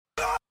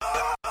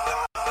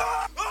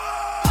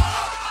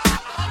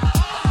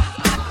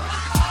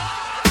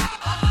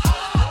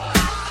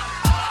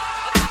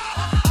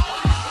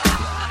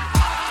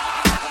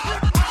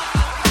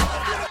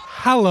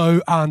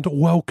Hello and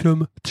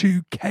welcome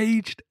to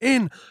Caged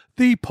In,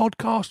 the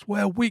podcast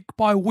where week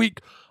by week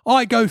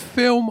I go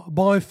film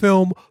by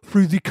film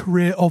through the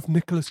career of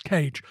Nicolas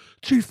Cage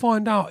to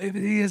find out if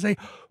he is a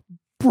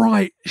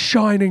bright,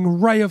 shining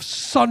ray of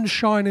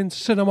sunshine in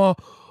cinema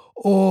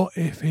or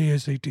if he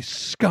is a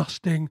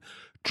disgusting,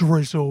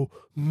 drizzle,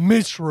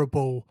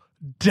 miserable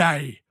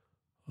day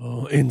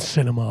in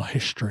cinema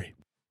history.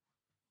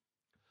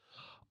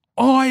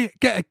 I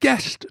get a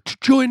guest to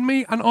join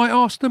me and I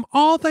ask them,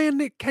 are they a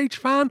Nick Cage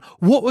fan?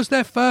 What was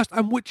their first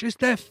and which is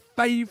their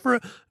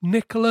favourite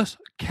Nicolas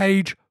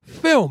Cage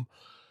film?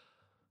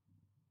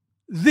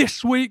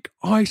 This week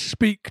I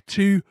speak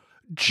to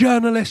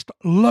journalist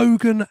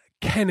Logan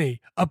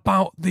Kenny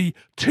about the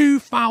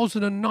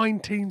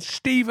 2019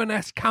 Stephen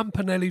S.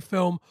 Campanelli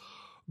film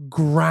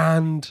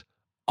Grand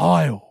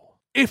Isle.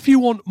 If you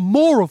want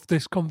more of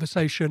this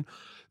conversation,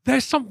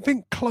 there's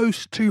something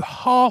close to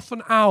half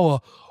an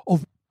hour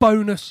of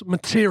bonus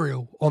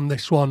material on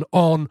this one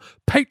on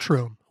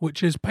Patreon,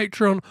 which is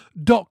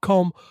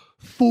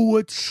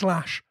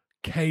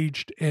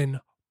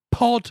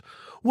patreon.com/cagedinpod,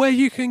 where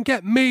you can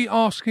get me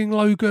asking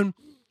Logan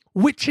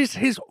which is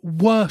his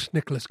worst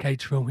Nicolas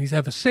Cage film he's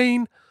ever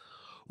seen,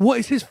 what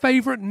is his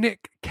favourite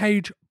Nick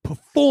Cage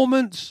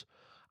performance,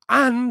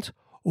 and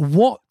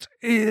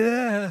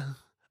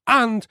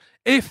and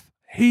if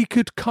he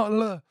could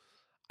colour,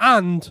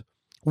 and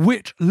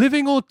which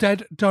living or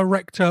dead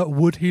director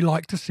would he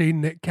like to see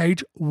Nick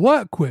Cage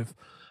work with?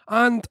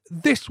 And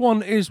this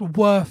one is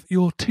worth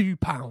your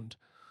 £2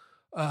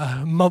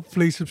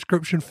 monthly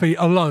subscription fee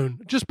alone,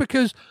 just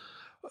because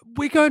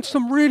we go into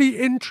some really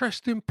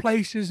interesting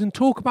places and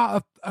talk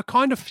about a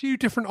kind of few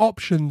different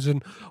options,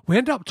 and we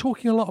end up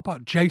talking a lot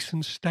about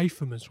Jason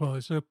Statham as well.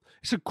 It's a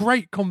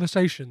great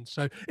conversation.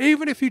 So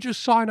even if you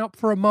just sign up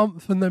for a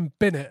month and then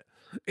bin it,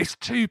 it's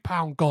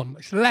 £2 gone.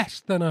 It's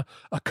less than a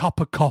cup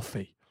of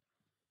coffee.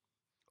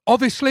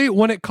 Obviously,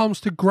 when it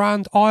comes to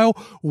Grand Isle,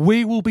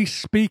 we will be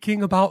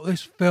speaking about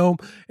this film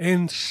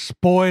in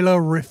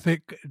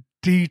spoilerific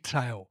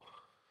detail.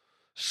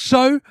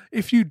 So,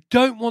 if you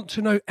don't want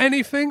to know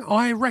anything,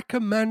 I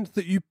recommend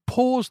that you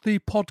pause the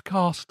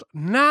podcast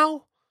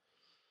now.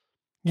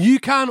 You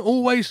can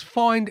always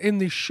find in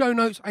the show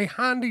notes a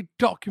handy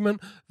document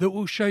that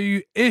will show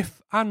you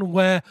if and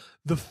where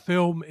the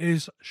film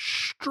is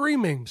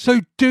streaming.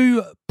 So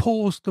do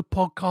pause the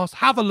podcast,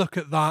 have a look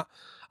at that,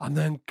 and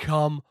then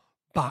come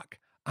back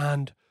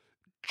and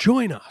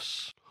join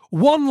us.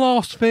 One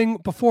last thing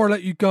before I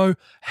let you go,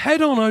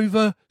 head on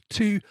over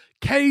to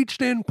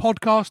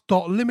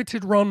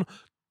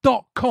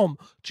cagedinpodcast.limitedrun.com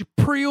to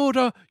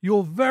pre-order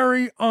your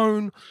very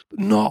own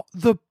Not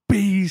the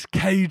Bees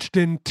Caged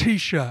In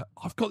t-shirt.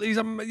 I've got these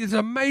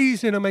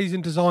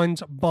amazing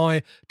designs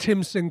by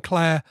Tim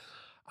Sinclair,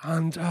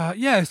 and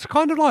it's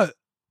kind of like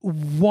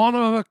one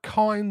of a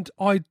kind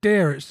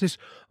idea. It's this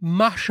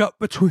mashup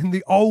between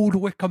the old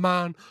Wicker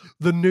Man,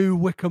 the new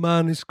Wicker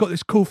Man. It's got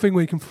this cool thing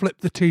where you can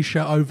flip the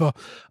t-shirt over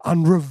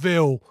and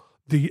reveal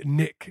the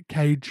Nick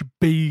Cage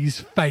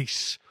bee's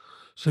face,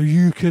 so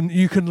you can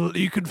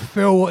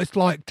feel what it's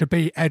like to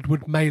be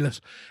Edward Malis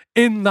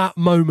in that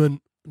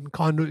moment, and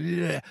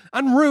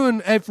and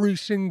ruin every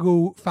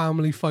single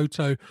family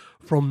photo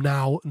from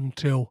now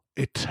until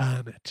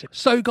eternity.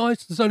 So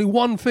guys, there's only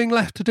one thing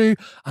left to do,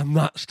 and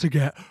that's to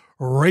get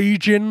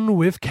raging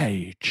with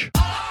Cage.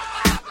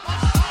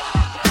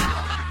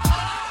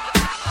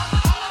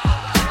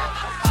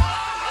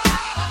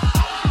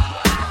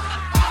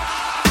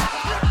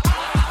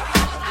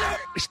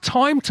 It's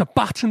time to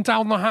batten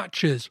down the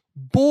hatches,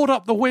 board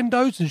up the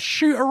windows and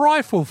shoot a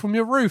rifle from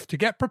your roof to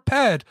get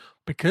prepared,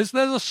 because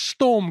there's a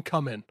storm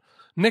coming.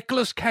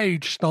 Nicolas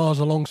Cage stars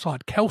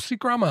alongside Kelsey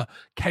Grammer,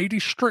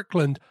 Katie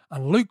Strickland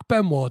and Luke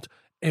Benward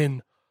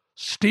in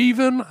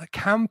Stephen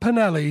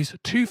Campanelli's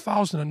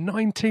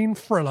 2019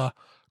 thriller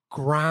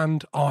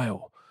Grand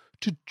Isle.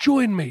 To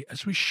join me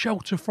as we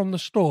shelter from the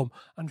storm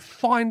and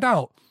find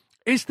out,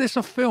 is this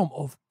a film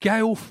of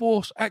gale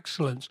force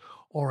excellence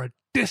or a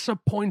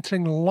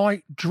disappointing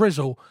light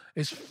drizzle,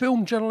 is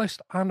film journalist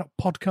and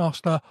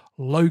podcaster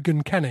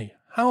Logan Kenny.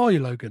 How are you,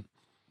 Logan?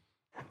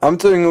 I'm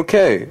doing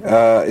okay.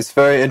 It's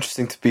very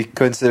interesting to be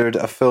considered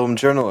a film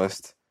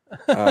journalist.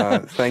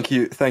 Thank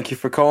you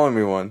for calling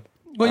me one.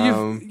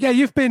 Well,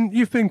 you've been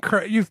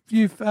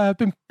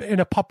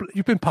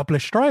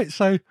published, right?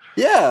 So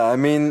yeah, I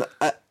mean,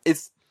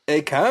 it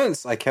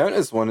counts. I count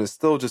as one. It's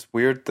still just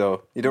weird,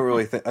 though. I don't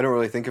really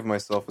think of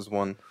myself as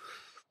one.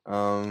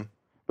 But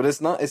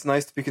it's not. It's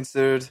nice to be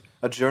considered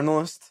a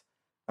journalist.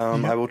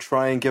 I will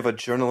try and give a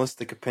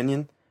journalistic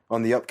opinion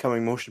on the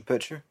upcoming motion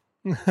picture.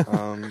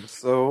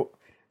 So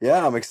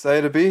yeah, I'm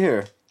excited to be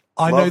here.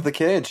 Love the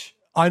Cage.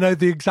 I know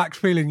the exact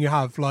feeling you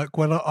have. Like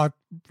when I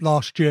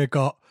last year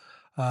got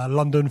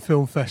London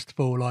Film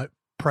Festival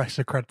press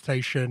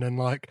accreditation,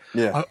 and I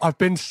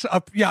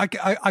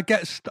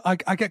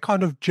get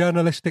kind of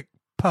journalistic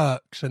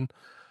perks, and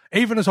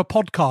even as a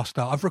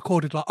podcaster, I've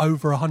recorded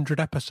over 100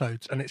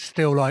 episodes, and it's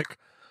still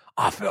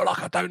I feel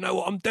like I don't know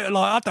what I'm doing.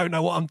 Like, I don't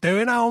know what I'm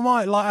doing. How am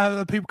I?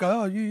 Like, people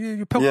go, oh,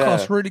 your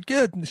podcast's really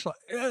good. And it's like,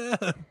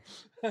 yeah.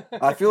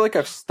 I feel like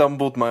I've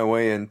stumbled my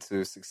way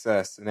into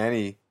success in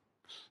any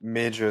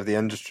major of the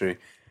industry.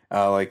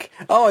 Like,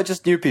 oh, I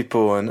just knew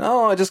people, and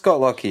oh, I just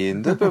got lucky,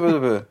 and blah, blah, blah,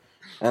 blah.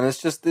 And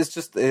it's just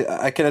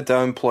I kind of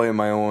downplay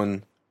my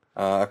own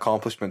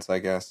accomplishments, I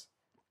guess.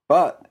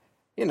 But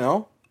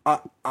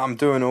I'm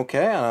doing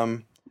okay,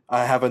 and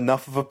I have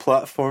enough of a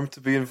platform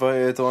to be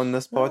invited on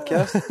this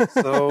podcast,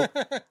 so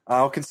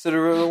I'll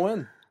consider it a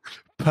win.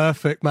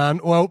 Perfect, man.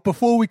 Well,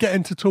 before we get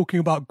into talking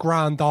about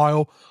Grand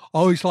Isle, I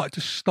always like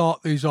to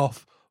start these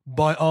off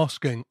by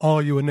asking,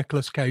 are you a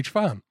Nicolas Cage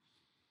fan?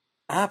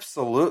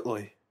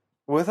 Absolutely.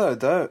 Without a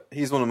doubt.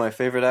 He's one of my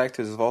favorite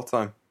actors of all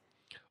time.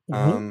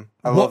 I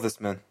love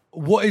this man.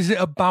 What is it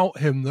about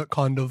him that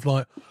kind of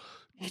like...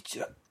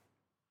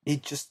 He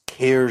just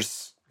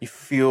cares. You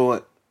feel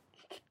it.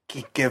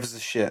 He gives a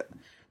shit.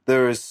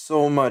 There is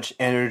so much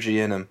energy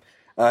in him.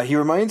 He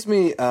reminds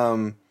me...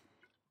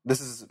 this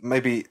is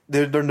maybe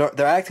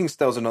their acting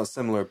styles are not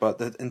similar,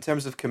 but in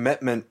terms of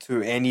commitment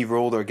to any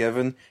role they're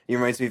given, he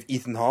reminds me of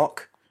Ethan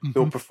Hawke,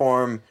 who'll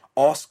perform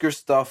Oscar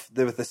stuff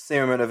with the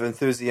same amount of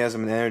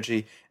enthusiasm and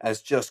energy as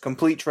just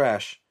complete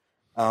trash.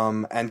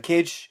 And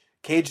Cage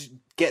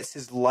gets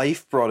his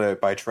life brought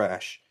out by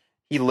trash.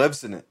 He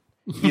lives in it.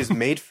 He is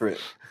made for it,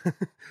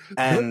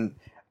 and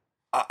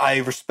I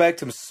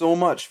respect him so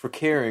much for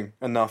caring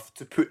enough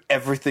to put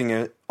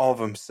everything of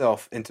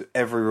himself into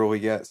every role he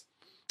gets.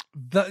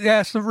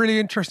 It's a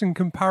really interesting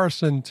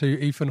comparison to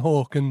Ethan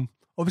Hawke, and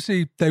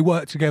obviously they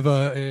worked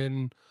together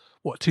in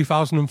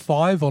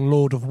 2005 on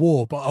Lord of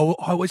War. But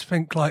I always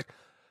think like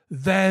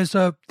there's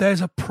a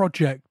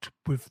project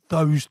with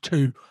those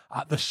two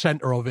at the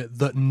center of it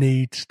that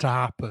needs to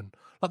happen.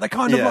 Like they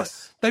kind of like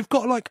they've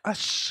got like a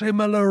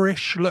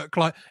similar-ish look.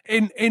 Like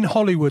in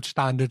Hollywood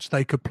standards,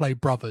 they could play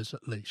brothers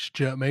at least.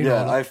 Do you know what I mean?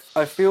 Yeah,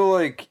 I feel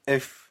like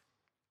if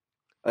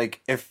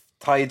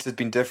tides had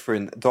been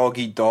different, Dog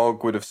Eat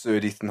Dog would have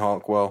suited Ethan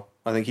Hawke well.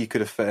 I think he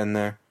could have fit in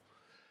there.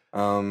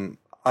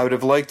 I would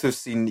have liked to have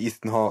seen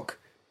Ethan Hawke.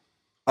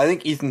 I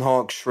think Ethan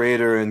Hawke,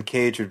 Schrader, and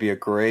Cage would be a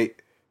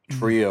great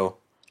trio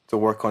to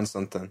work on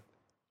something.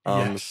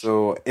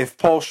 So if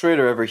Paul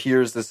Schrader ever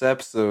hears this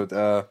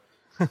episode,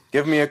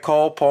 give me a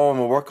call, Paul, and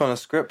we'll work on a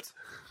script.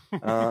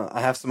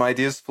 I have some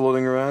ideas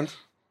floating around,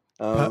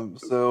 so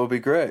it'll be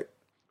great.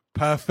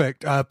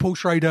 Perfect. Paul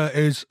Schrader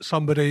is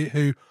somebody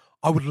who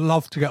I would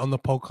love to get on the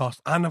podcast,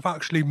 and have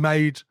actually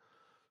made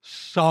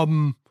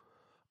some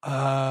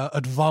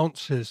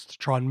advances to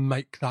try and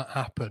make that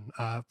happen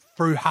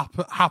through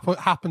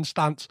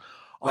happenstance.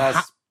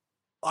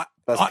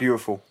 That's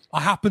beautiful. I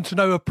happen to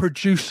know a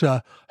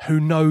producer who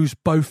knows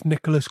both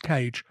Nicolas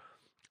Cage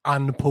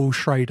and Paul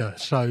Schrader,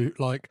 so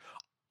like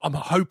I'm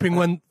hoping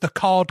when the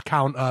card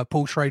counter,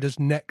 Paul Schrader's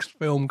next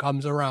film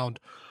comes around,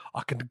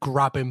 I can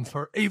grab him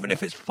for, even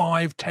if it's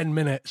 5-10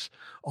 minutes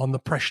on the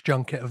press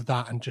junket of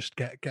that, and just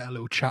get a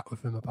little chat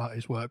with him about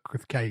his work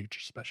with Cage,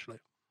 especially.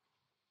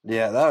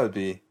 Yeah, that would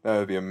be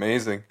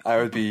amazing. I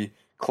would be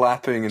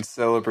clapping and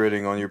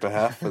celebrating on your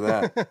behalf for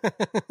that.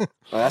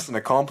 Well, that's an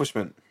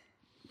accomplishment.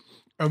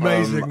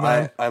 Amazing,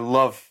 man. I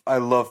love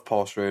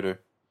Paul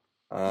Schrader.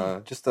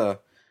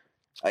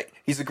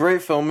 He's a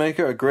great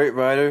filmmaker, a great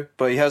writer,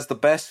 but he has the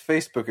best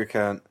Facebook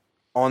account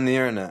on the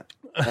internet.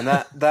 And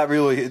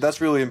that's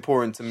really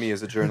important to me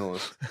as a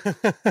journalist.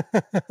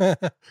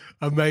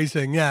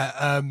 Amazing,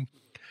 yeah.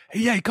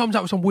 He comes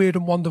out with some weird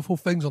and wonderful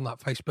things on that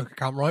Facebook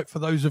account, right? For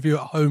those of you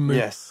at home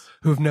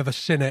who have never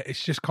seen it,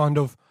 it's just kind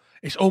of,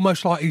 it's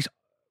almost like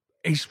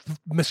he's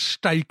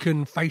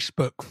mistaken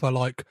Facebook for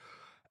like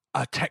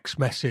a text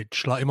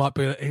message. Like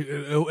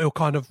he'll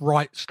kind of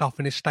write stuff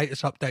in his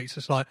status updates.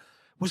 It's like,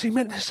 was he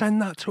meant to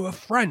send that to a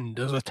friend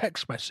as a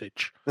text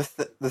message?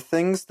 The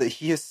things that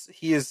he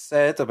has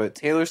said about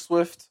Taylor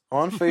Swift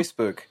on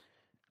Facebook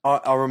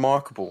are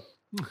remarkable.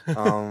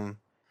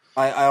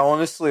 I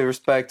honestly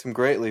respect him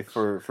greatly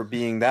for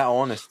being that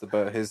honest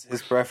about his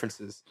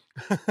preferences.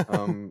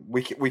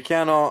 We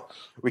cannot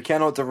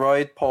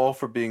deride Paul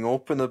for being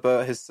open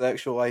about his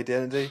sexual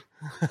identity,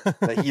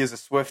 that he is a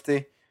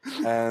Swiftie,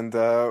 and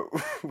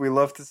we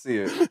love to see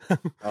it.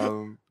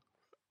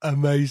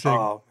 Amazing.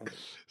 Oh,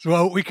 so,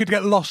 well, we could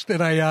get lost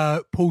in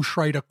a Paul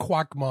Schrader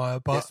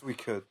quagmire, but yes, we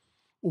could.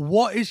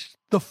 What is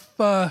the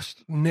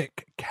first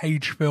Nick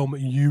Cage film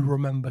you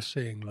remember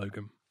seeing,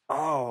 Logan?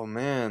 Oh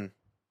man,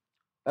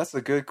 that's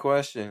a good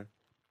question.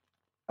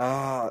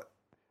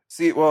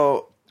 See,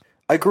 well,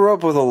 I grew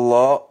up with a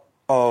lot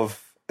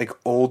of like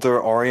older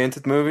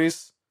oriented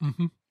movies.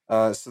 Mm-hmm.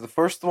 So the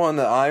first one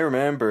that I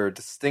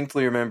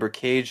distinctly remember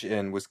Cage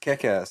in was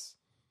Kick-Ass,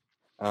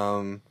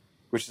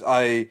 which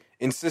I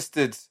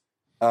insisted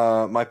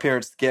my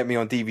parents to get me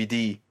on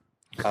DVD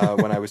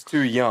when I was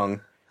too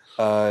young,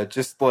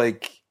 just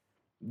like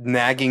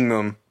nagging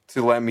them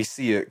to let me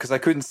see it, because I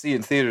couldn't see it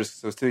in theaters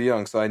because I was too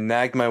young. So I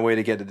nagged my way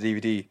to get the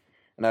DVD,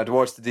 and I'd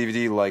watch the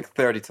DVD like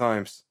 30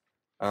 times.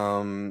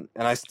 And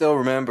I still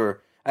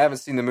remember, I haven't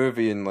seen the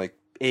movie in like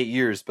 8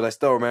 years, but I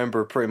still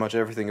remember pretty much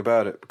everything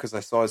about it because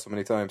I saw it so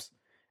many times.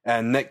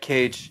 And Nick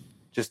Cage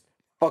just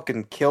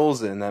fucking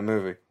kills it in that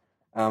movie.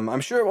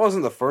 I'm sure it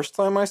wasn't the first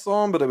time I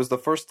saw him, but it was the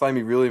first time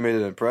he really made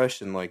an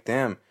impression. Like,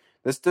 damn,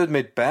 this dude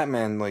made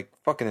Batman like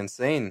fucking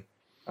insane.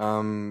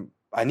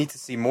 I need to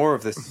see more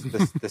of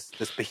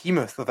this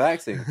behemoth of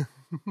acting.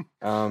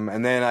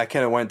 And then I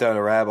kind of went down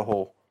a rabbit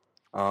hole.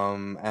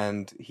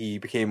 And he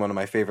became one of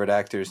my favorite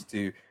actors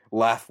to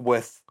laugh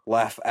with,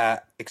 laugh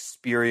at,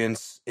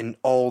 experience in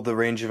all the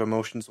range of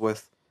emotions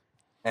with.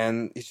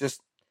 And he's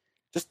just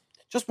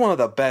one of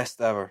the best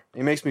ever.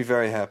 He makes me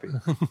very happy.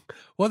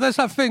 Well, there's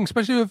that thing,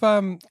 especially with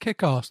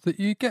Kick-Ass, that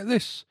you get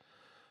this.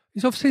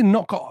 He's obviously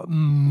not got a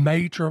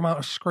major amount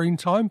of screen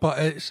time, but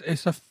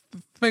it's a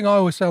thing I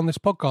always say on this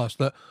podcast,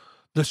 that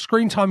the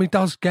screen time he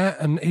does get,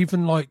 and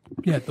even like,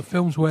 yeah, the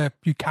films where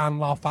you can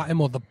laugh at him,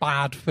 or the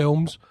bad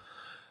films,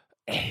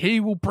 he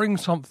will bring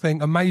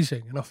something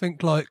amazing. And I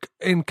think like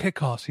in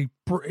Kick-Ass, he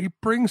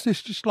brings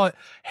this, just like,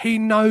 he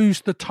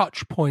knows the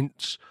touch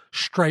points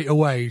straight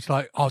away. He's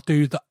like, I'll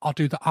do the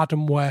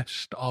Adam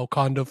West, I'll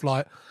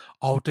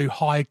do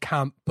high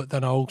camp, but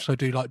then I'll also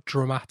do like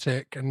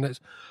dramatic. And it's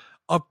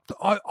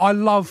I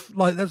love,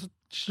 like, there's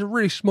just a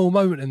really small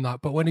moment in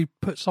that, but when he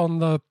puts on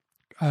the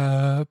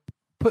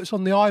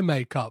eye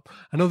makeup,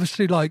 and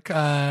obviously like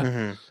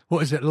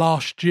what is it,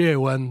 last year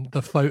when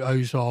the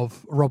photos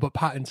of Robert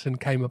Pattinson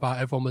came about,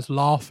 everyone was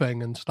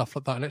laughing and stuff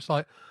like that, and it's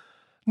like,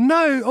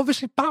 no,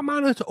 obviously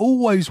Batman has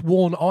always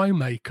worn eye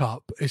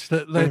makeup. It's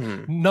that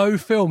no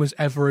film has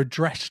ever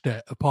addressed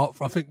it, apart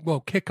from, I think, well,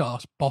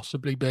 Kick-Ass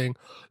possibly being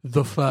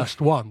the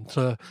first one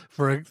to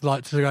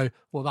go,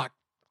 well,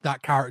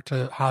 that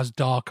character has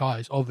dark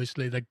eyes,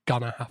 obviously they're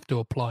gonna have to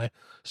apply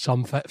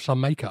some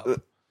makeup.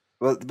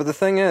 But the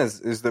thing is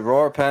that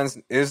Robert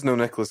Pattinson is no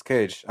Nicolas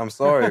Cage. I'm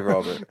sorry,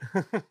 Robert.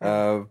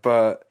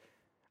 But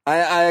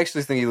I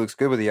actually think he looks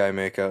good with the eye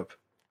makeup.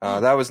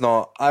 That was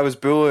not... I was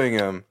bullying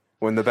him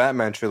when the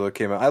Batman trailer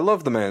came out. I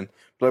love the man,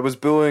 but I was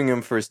bullying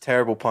him for his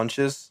terrible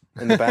punches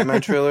in the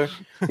Batman trailer.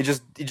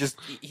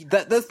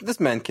 This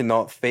man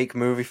cannot fake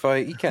movie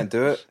fight. He can't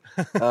do it.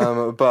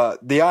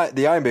 But the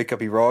eye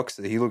makeup, he rocks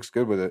it. He looks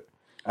good with it.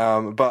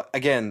 But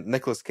again,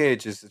 Nicolas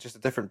Cage is just a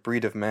different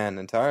breed of man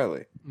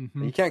entirely.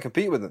 Mm-hmm. You can't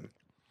compete with him.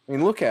 I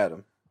mean, look at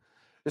him.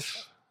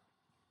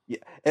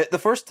 The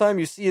first time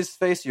you see his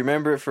face, you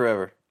remember it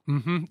forever.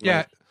 Mm-hmm.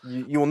 Yeah,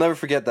 you will never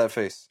forget that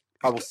face.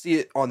 I will see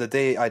it on the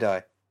day I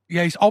die.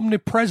 Yeah, he's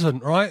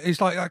omnipresent, right?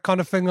 He's like that kind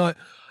of thing. Like,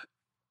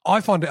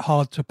 I find it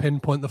hard to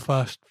pinpoint the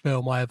first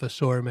film I ever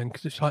saw him in,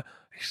 because it's like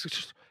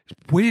he's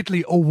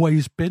weirdly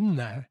always been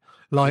there.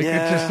 Like,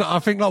 yeah. It's just, I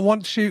think, like,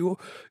 once you,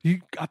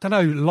 I don't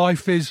know,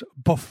 life is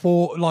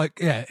before, like,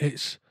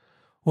 it's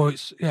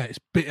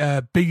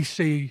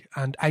BC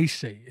and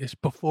AC. It's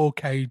before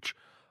Cage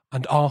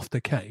and after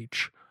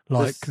Cage.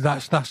 Like,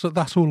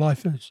 that's all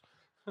life is.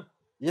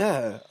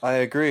 Yeah, I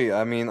agree.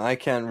 I mean, I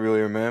can't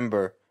really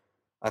remember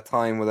a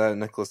time without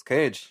Nicolas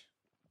Cage.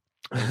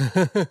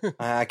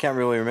 I can't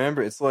really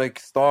remember. It's like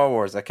Star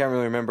Wars. I can't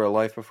really remember a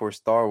life before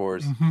Star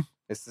Wars. Mm-hmm.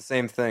 It's the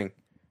same thing.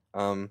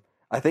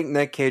 I think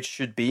Nick Cage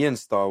should be in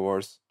Star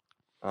Wars.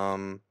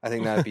 I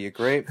think that'd be a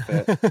great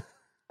fit.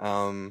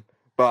 But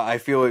I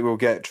feel like we'll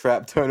get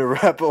trapped down a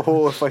rabbit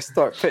hole if I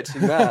start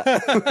pitching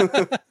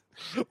that.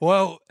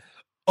 Well,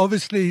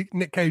 obviously,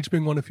 Nick Cage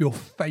being one of your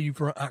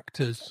favourite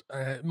actors,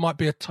 it might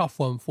be a tough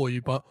one for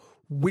you, but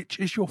which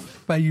is your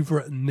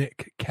favourite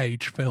Nick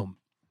Cage film?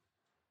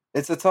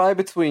 It's a tie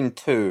between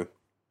two,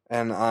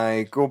 and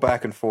I go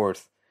back and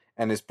forth.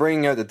 And it's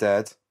Bringing Out the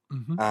Dead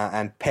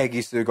and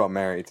Peggy Sue Got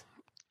Married.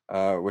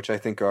 Which I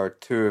think are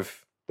two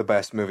of the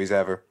best movies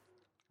ever.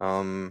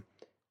 And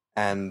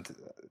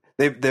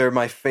they're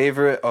my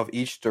favorite of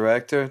each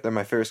director. They're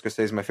my favorite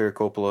Scorsese, my favorite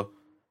Coppola.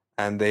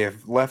 And they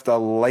have left a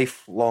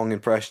lifelong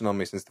impression on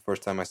me since the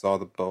first time I saw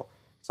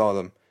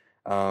them.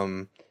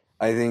 I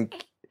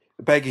think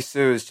Peggy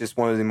Sue is just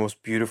one of the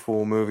most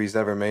beautiful movies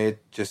ever made.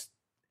 Just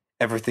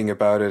everything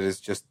about it is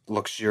just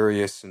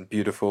luxurious and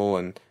beautiful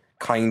and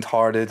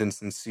kind-hearted and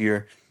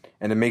sincere.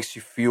 And it makes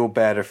you feel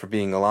better for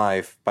being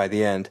alive by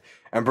the end.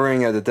 And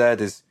Bringing Out the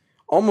Dead is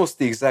almost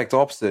the exact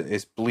opposite.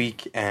 It's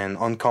bleak and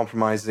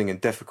uncompromising and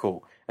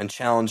difficult and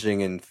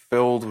challenging and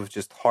filled with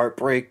just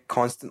heartbreak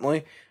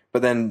constantly.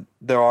 But then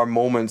there are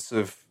moments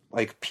of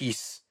like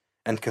peace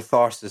and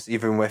catharsis,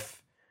 even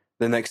if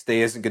the next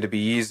day isn't going to be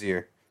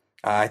easier.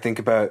 I think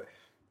about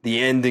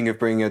the ending of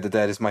Bringing Out the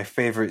Dead is my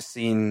favorite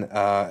scene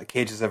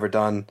Cage has ever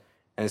done,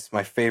 and it's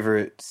my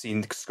favorite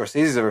scene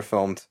Scorsese's ever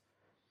filmed.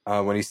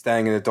 When he's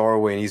standing in the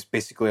doorway and he's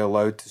basically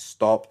allowed to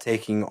stop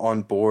taking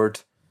on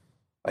board,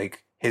 I'm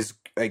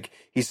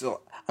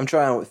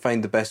trying to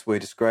find the best way to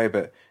describe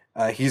it.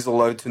 He's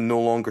allowed to no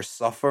longer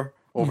suffer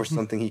over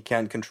something he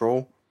can't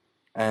control,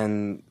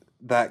 and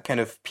that kind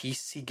of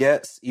peace he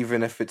gets,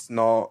 even if it's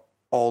not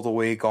all the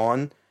way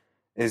gone,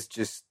 is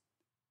just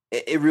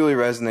it really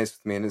resonates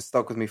with me, and it's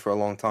stuck with me for a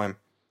long time.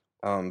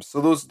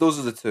 So those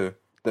are the two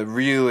that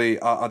really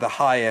are the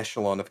high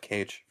echelon of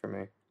Cage for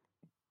me.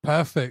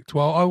 Perfect.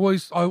 Well, I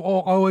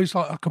always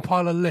like I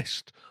compile a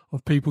list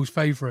of people's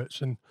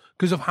favourites, and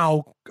because of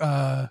how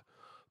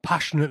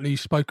passionately you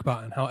spoke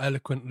about it and how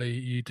eloquently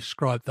you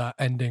described that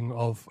ending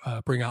of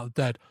Bring Out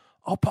the Dead,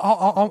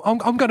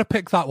 I'm going to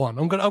pick that one.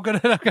 I'm going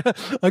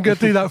to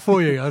do that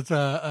for you as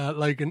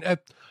Logan.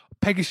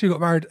 Peggy Sue Got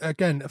Married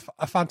again.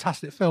 A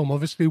fantastic film.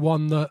 Obviously,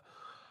 one that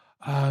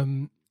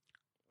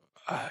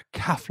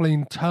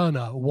Kathleen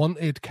Turner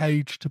wanted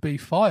Cage to be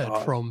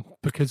fired from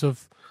because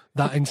of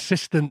that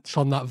insistence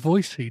on that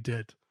voice he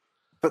did.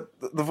 But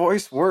the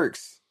voice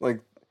works.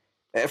 Like,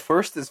 at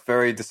first it's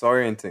very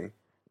disorienting,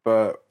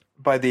 but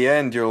by the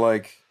end you're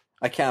like,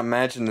 I can't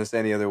imagine this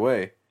any other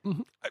way.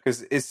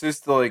 Because it's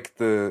just like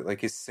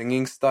his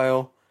singing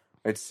style.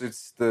 It's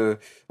the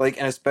like,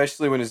 and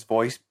especially when his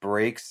voice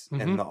breaks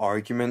in the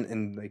argument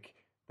and like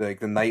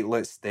the night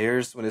lit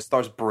stairs, when it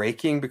starts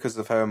breaking because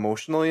of how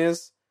emotional he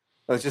is.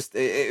 It's just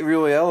it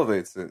really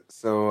elevates it.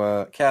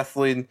 So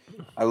Kathleen,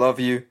 I love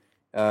you.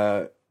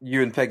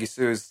 You and Peggy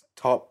Sue's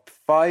top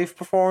 5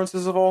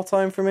 performances of all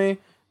time for me.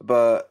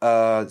 But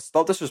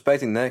stop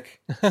disrespecting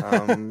Nick.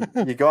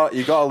 You got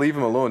to leave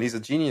him alone. He's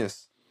a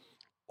genius.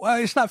 Well,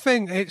 it's that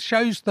thing. It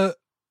shows that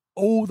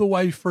all the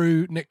way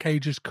through Nick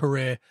Cage's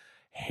career,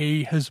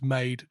 he has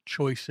made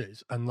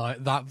choices, and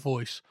like that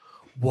voice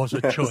was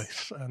a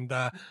choice. And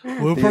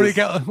we'll probably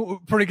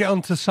get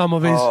onto some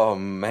of his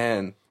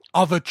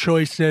other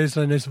choices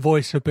and his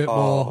voice a bit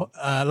more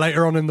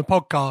later on in the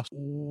podcast.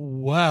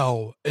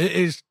 Well, it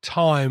is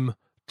time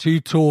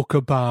to talk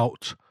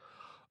about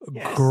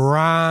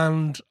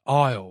Grand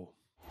Isle.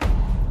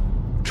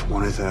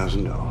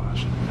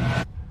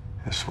 $20,000.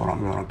 That's what I'm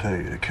going to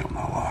pay you to kill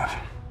my wife.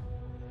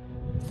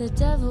 The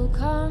devil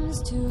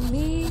comes to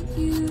meet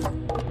you.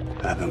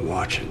 I've been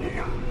watching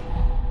you.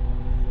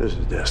 This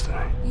is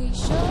destiny. Be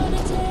sure to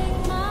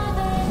take my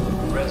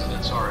baby.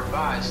 Residents are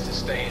advised to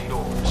stay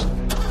indoors.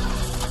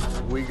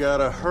 We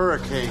got a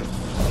hurricane.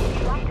 If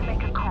you'd like to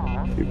make a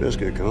call, You best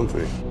get comfy.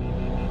 if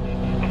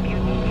you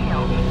need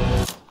help,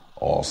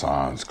 All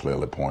signs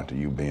clearly point to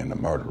you being the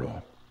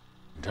murderer.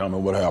 Tell me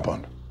what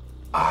happened.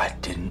 I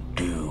didn't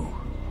do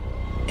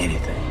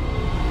anything.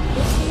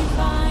 If he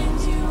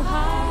finds you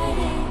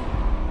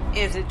hiding,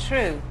 Is it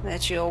true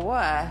that your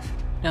wife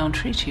don't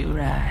treat you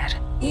right?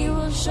 he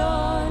will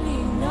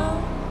surely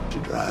know. She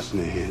drives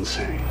me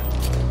insane.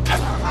 The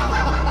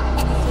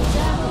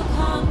devil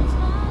comes,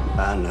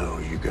 I know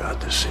you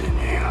got this in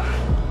you.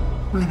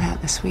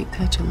 Without the sweet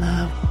touch of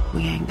love,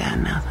 we ain't got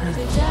nothing.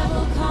 the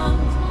devil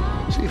comes,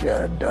 She's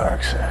got a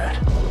dark side.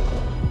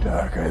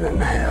 Darker than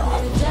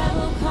hell. the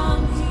devil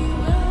comes, he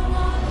will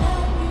not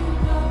let you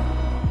go.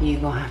 You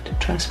gonna have to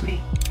trust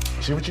me.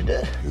 See what you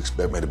did? You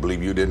expect me to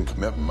believe you didn't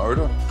commit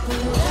murder?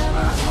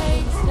 Whoever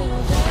takes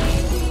little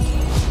baby,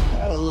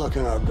 Have a look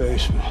in our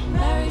basement.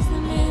 marries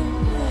them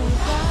in the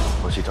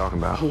dark. What's he talking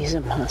about? He's a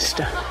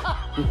monster.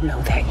 You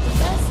know that.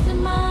 Best of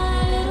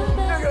my little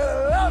baby.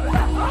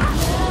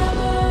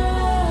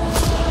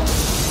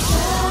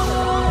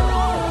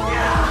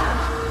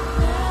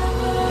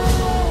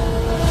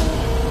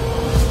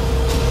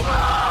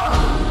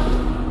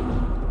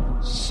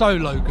 So,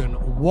 Logan,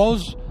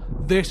 was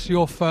this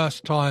your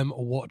first time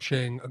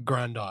watching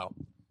Grand Isle?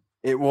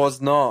 It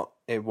was not.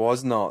 It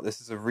was not.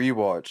 This is a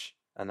rewatch,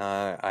 and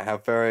I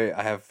have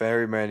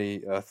very many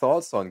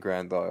thoughts on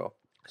Grand Isle.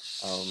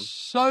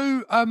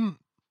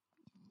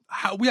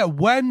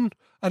 When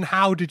and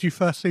how did you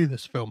first see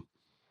this film?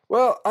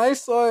 Well, I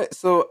saw it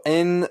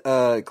in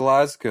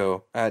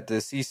Glasgow at the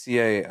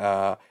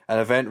CCA, an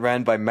event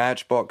ran by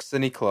Matchbox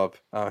Cine Club,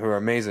 who are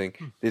amazing.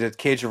 They did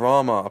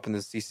Cagerama up in the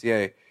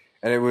CCA,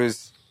 and it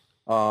was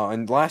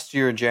and last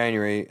year in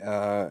January.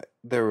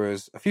 There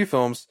was a few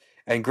films,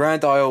 and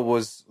Grand Isle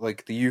was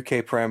like the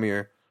UK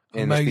premiere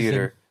in the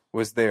theater.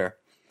 Was there?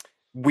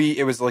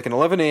 It was like an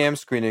 11 a.m.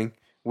 screening.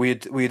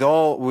 It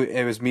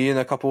was me and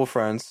a couple of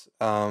friends.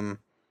 It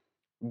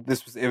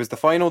was the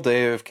final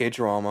day of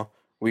Cagerama.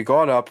 We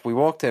got up, we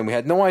walked in, we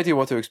had no idea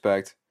what to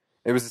expect.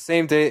 It was the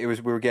same day we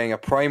were getting a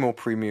Primal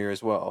premiere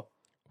as well.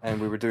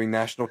 And we were doing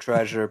National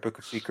Treasure, Book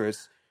of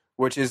Secrets,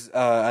 which is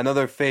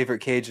another favorite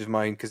Cage of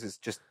mine because it's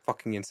just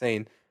fucking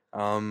insane.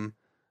 So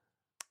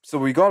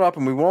we got up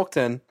and we walked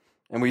in,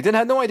 and we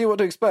had no idea what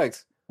to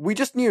expect. We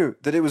just knew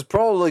that it was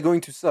probably going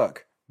to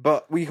suck,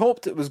 but we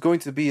hoped it was going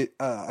to be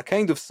a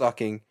kind of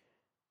sucking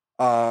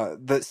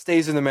that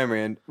stays in the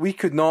memory, and we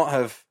could not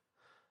have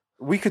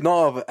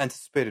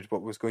anticipated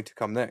what was going to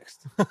come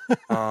next.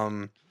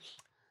 We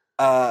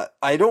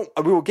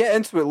will get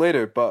into it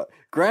later, but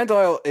Grand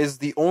Isle is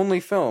the only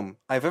film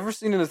I've ever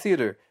seen in a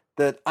theater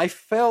that I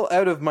fell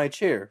out of my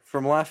chair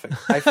from laughing.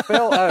 I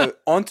fell out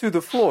onto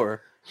the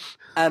floor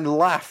and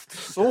laughed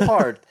so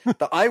hard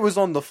that I was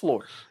on the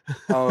floor.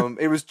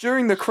 It was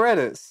during the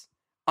credits.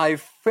 I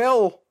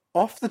fell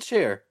off the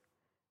chair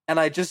and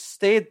I just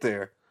stayed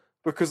there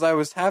because I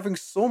was having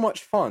so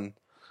much fun.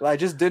 I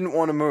just didn't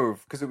want to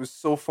move because it was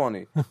so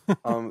funny.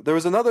 There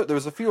was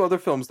a few other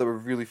films that were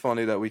really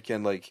funny that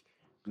weekend, like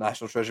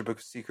National Treasure, Book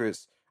of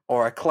Secrets,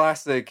 or a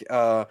classic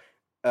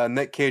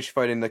Nick Cage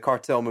fighting the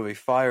cartel movie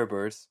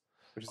Firebirds.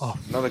 which is Oh.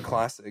 another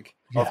classic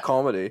Yeah. of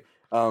comedy.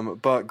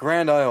 But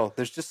Grand Isle,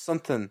 there's just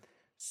something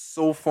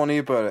so funny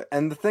about it.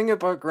 And the thing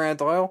about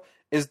Grand Isle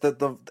is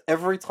that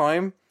every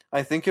time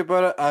I think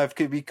about it, I've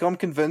become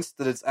convinced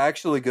that it's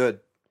actually good.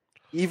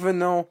 Even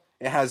though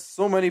it has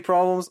so many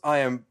problems,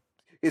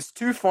 it's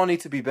too funny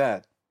to be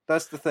bad.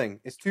 That's the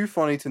thing. It's too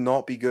funny to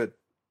not be good.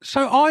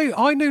 So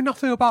I knew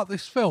nothing about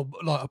this film,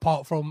 like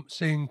apart from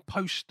seeing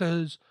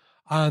posters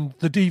and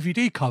the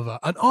DVD cover,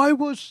 and I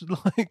was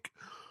like,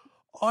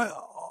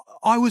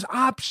 I was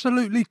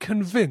absolutely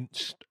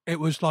convinced it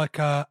was like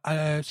a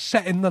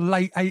set in the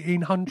late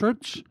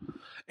 1800s.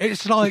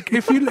 It's like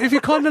if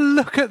you kind of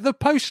look at the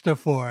poster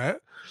for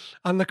it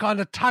and the kind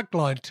of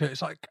tagline to it,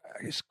 it's like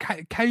it's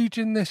Cage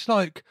in this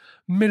like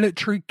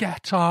military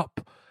get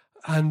up.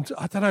 And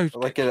I don't know,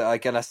 Like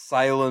an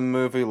asylum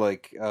movie,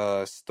 like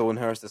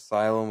Stonehurst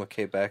Asylum with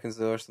Kate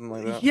Beckinsale or something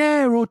like that.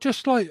 yeah, or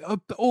just like,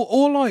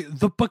 or like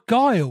The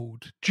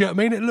Beguiled. Do you know what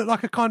I mean? It looked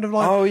like a kind of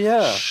like, Oh,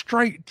 yeah.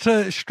 straight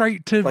to Like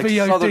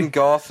VOD. Southern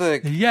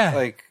Gothic, Yeah.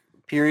 like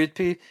period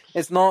piece.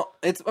 It's not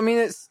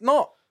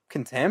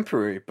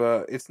contemporary,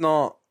 but it's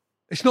not.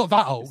 It's not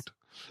that old.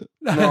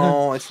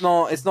 No, it's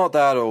not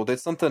that old.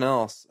 It's something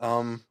else.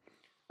 I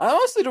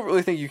honestly don't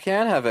really think you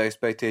can have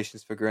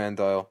expectations for Grand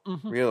Isle.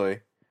 Mm-hmm. Really,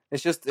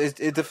 it's just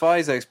it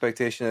defies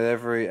expectation at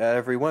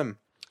every whim.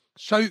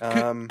 So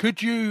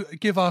could you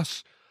give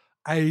us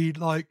a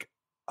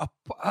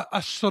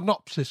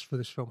synopsis for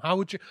this film? How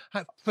would you,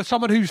 for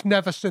someone who's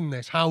never seen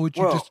this, how would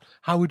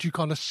you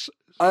kind of?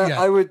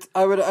 I would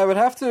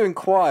have to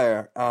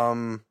inquire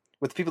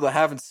with people that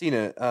haven't seen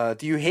it.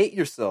 Do you hate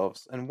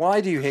yourselves, and why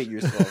do you hate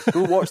yourselves?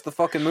 Go watch the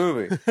fucking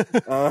movie.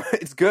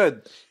 It's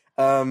good.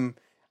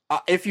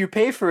 If you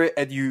pay for it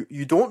and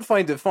you don't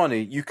find it funny,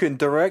 you can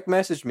direct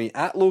message me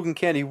at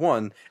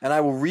LoganKenny1 and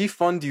I will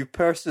refund you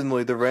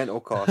personally the rental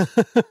cost.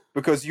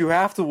 Because you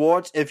have to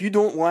watch. If you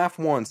don't laugh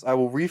once, I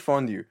will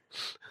refund you.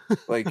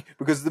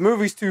 Because the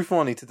movie's too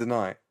funny to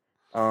deny.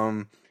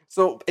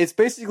 So it's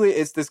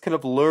this kind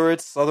of lurid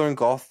Southern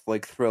goth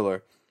like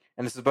thriller.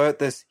 And it's about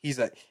this.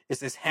 It's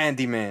this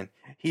handyman.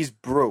 He's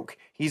broke.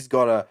 He's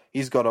got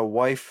a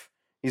wife.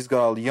 He's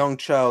got a young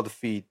child to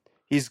feed.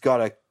 He's got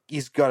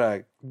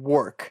to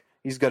work.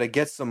 He's got to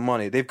get some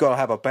money. They've got to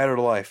have a better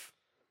life.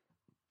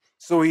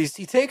 So he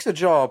takes a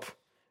job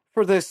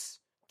for this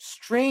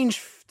strange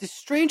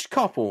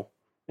couple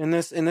in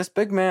this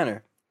big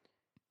manor.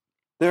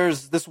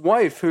 There's this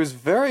wife who's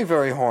very,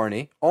 very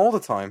horny all the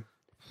time.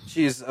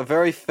 She's a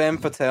very femme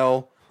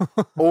fatale,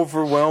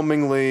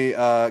 overwhelmingly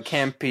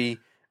campy,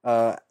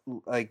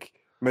 like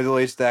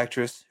middle-aged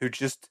actress who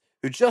just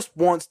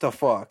wants to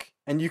fuck,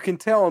 and you can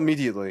tell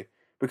immediately.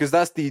 Because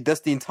that's the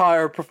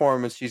entire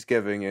performance she's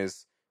giving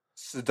is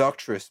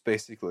seductress,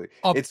 basically.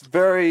 It's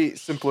very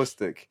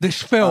simplistic.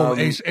 This film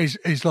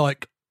is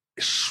like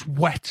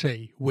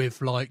sweaty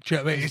with like. Do you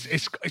know what I mean?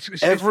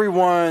 It's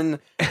everyone.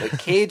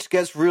 Cage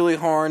gets really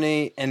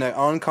horny in an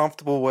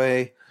uncomfortable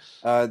way.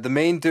 The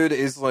main dude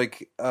is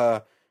like,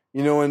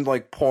 in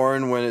like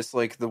porn when it's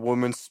like the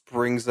woman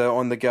springs out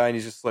on the guy and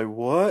he's just like,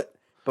 what?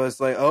 But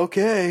it's like,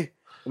 okay,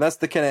 and that's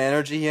the kind of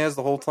energy he has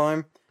the whole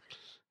time.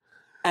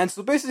 And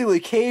so basically,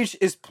 Cage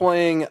is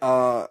playing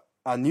a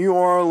New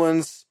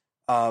Orleans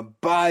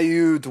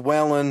bayou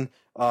dwelling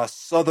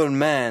Southern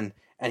man,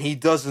 and he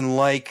doesn't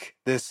like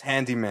this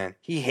handyman.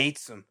 He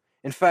hates him.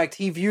 In fact,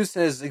 he views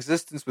his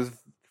existence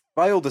with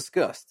vile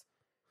disgust.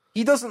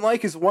 He doesn't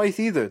like his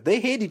wife either. They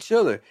hate each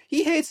other.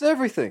 He hates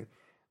everything.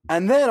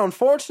 And then,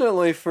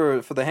 unfortunately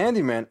for the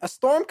handyman, a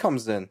storm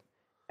comes in,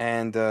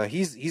 and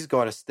he's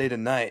got to stay the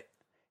night.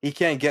 He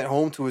can't get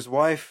home to his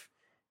wife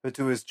or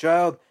to his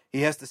child.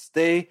 He has to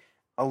stay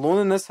alone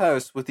in this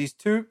house with these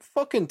two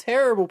fucking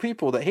terrible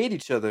people that hate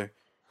each other,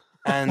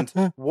 and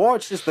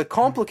watch as the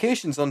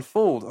complications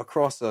unfold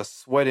across a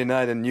sweaty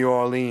night in New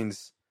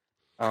Orleans.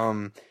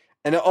 And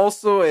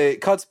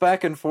it cuts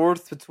back and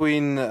forth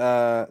between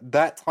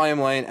that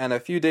timeline and a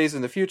few days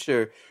in the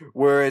future,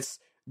 where it's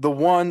the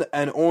one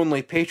and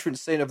only patron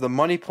saint of the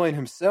money plane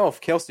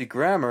himself, Kelsey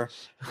Grammer,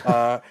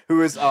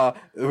 who is a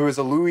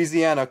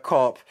Louisiana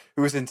cop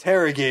who is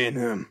interrogating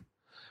him.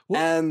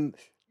 And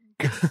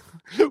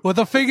well,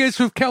 the thing is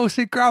with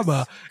Kelsey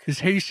Grammer is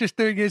he's just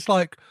doing his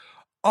like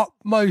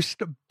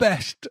utmost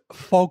best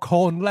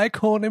foghorn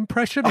leghorn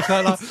impression. It's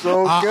like,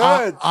 so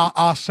good.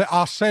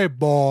 I say,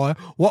 boy,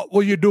 what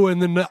were you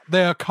doing in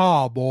their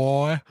car,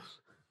 boy?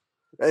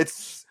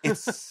 It's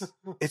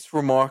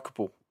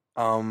remarkable.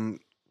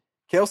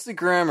 Kelsey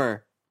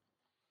Grammer,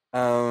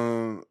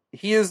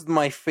 he is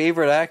my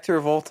favorite actor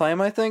of all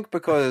time, I think,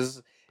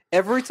 because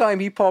every time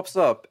he pops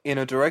up in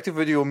a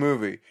direct-to-video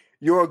movie,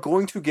 you are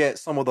going to get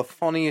some of the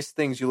funniest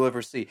things you'll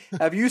ever see.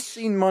 Have you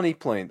seen Money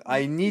Plane?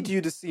 I need you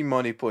to see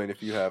Money Plane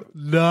if you haven't.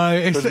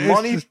 No,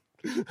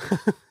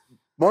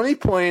 Money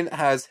Plane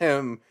has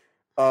him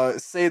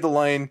say the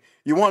line,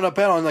 "You want to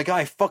bet on the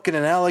guy fucking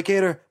an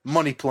alligator?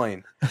 Money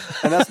Plane."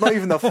 And that's not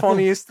even the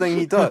funniest thing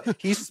he does.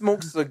 He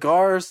smokes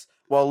cigars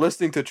while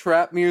listening to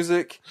trap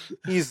music.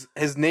 His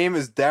name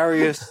is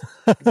Darius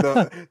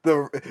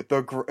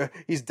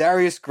he's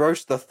Darius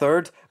Grouch the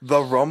Third,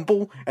 the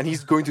Rumble, and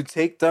he's going to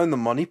take down the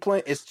money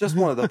plane. It's just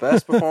one of the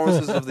best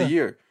performances of the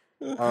year.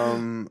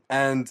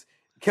 And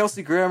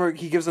Kelsey Grammer,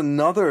 he gives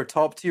another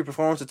top tier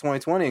performance of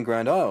 2020 in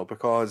Grand Isle,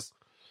 because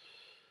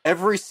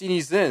every scene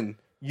he's in,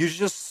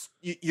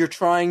 you're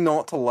trying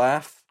not to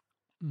laugh,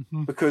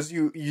 because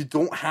you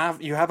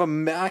have a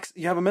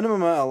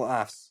minimum amount of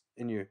laughs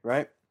in you,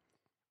 right?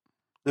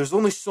 There's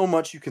only so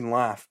much you can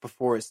laugh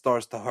before it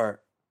starts to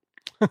hurt.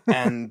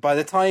 And by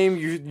the time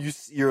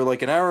you're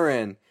like an hour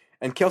in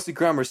and Kelsey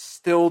Grammer's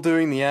still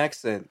doing the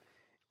accent,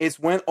 it's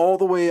went all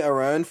the way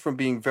around from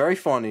being very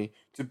funny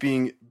to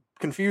being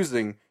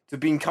confusing to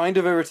being kind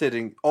of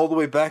irritating, all the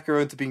way back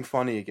around to being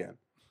funny again.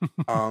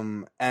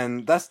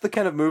 And that's the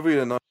kind of movie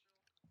that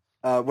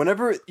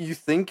whenever you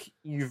think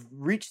you've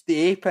reached the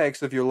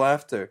apex of your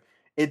laughter,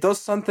 it does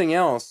something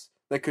else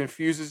that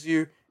confuses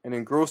you and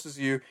engrosses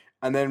you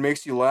and then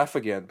makes you laugh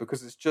again,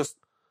 because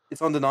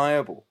it's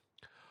undeniable.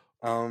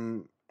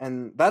 And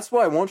that's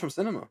what I want from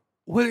cinema.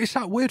 Well, it's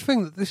that weird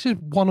thing that this is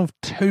one of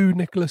 2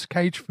 Nicolas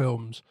Cage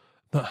films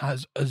that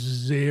has a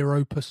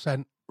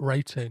 0%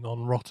 rating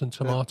on Rotten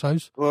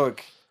Tomatoes.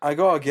 Look, I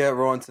gotta get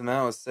Rotten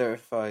Tomatoes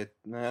certified,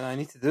 man. I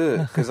need to do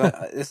it, because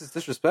this is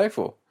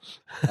disrespectful.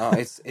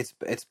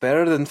 It's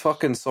better than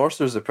fucking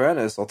Sorcerer's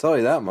Apprentice, I'll tell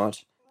you that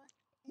much.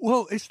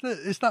 Well, it's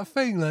that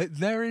thing, like,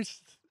 there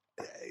is...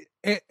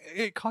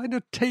 It kind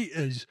of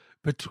teeters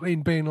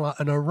between being like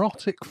an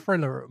erotic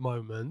thriller at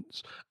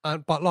moments,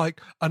 but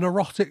like an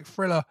erotic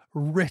thriller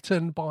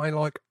written by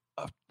like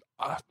a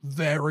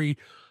very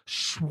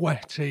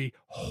sweaty,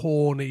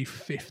 horny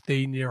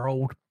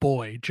 15-year-old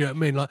boy. Do you know what I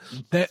mean? Like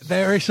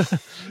there is a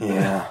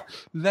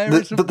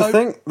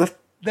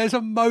there's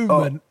a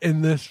moment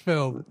in this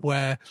film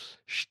where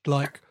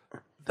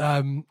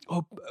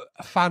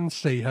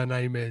Fancy, her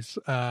name is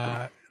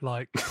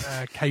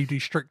Katie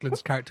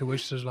Strickland's character,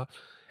 which is like,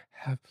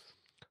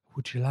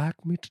 would you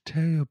like me to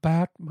tell you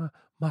about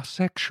my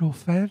sexual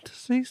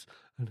fantasies?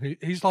 And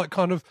he's like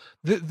kind of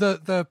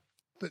the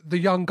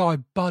young guy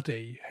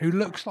Buddy, who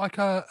looks like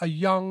a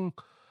young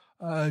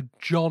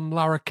John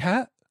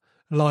Larroquette,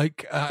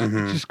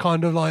 just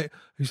kind of like,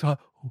 he's like,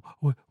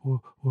 well,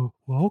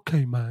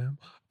 okay, ma'am.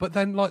 But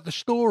then like the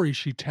story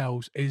she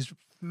tells is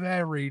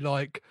very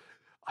like,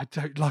 I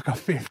don't, like a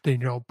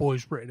 15-year-old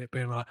boy's written it,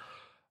 being like,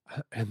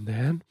 and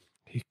then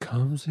he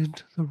comes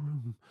into the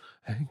room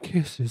and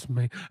kisses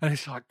me, and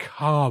it's like,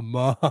 come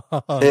on.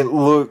 It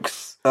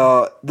looks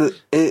the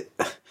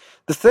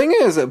thing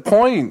is, at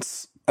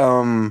points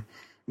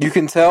you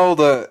can tell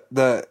that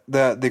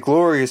the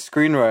glorious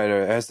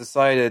screenwriter has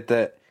decided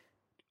that,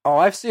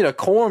 I've seen a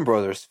Coen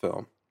Brothers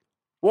film.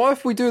 What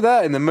if we do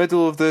that in the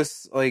middle of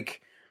this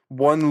like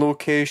one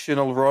location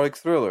erotic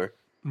thriller?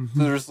 Mm-hmm.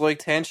 So there's like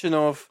tension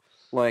of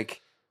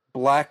like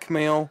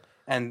blackmail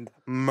and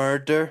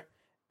murder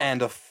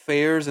and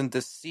affairs and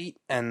deceit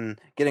and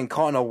getting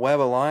caught in a web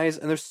of lies,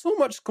 and there's so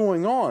much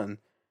going on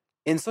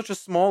in such a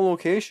small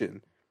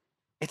location.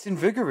 It's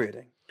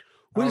invigorating.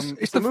 Well,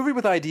 it's a movie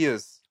with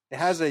ideas. It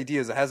has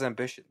ideas. It has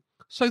ambition.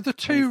 So the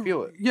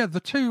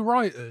two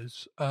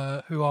writers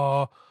who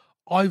are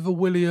Ivor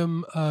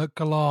William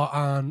Galar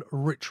and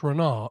Rich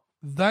Renard,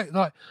 they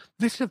like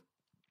this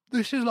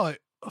is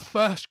like a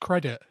first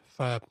credit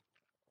for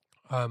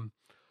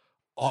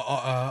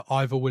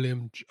Ivor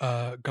William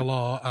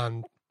Galar,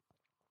 and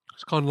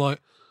it's kind of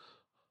like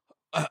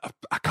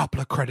a couple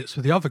of credits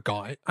for the other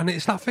guy, and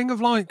it's that thing of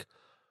like,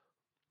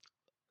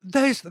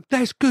 there's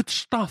good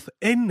stuff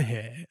in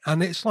here,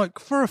 and it's like,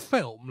 for a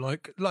film,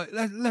 like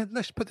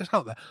let's put this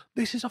out there.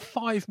 This is a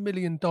 $5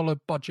 million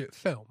budget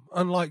film,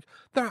 and like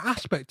there are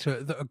aspects to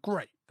it that are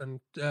great.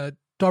 And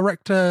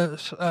director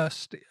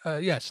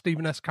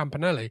Stephen S.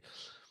 Campanelli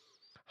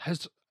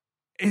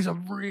is a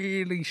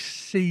really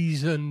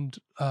seasoned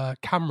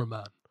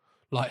cameraman.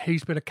 Like,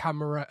 he's been a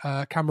camera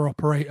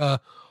operator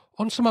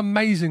on some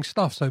amazing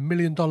stuff. So $1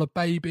 Million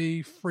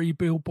Baby, 3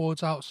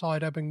 Billboards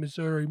Outside Ebbing,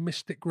 Missouri,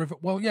 Mystic River.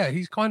 Well, yeah,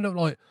 he's kind of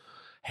like,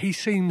 he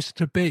seems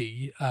to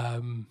be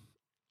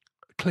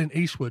Clint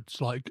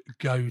Eastwood's like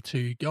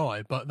go-to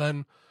guy, but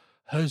then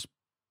has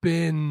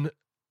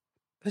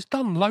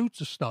done loads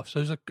of stuff.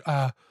 So there's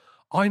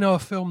I know a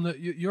film that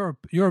you're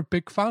a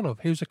big fan of.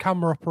 He was a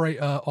camera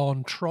operator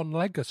on Tron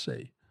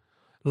Legacy.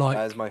 Like,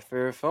 that is my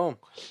favorite film.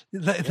 So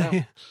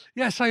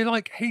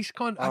like, he's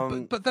kind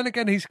of, but then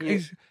again, he's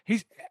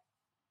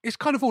it's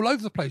kind of all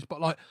over the place,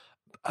 but like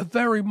a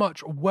very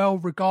much well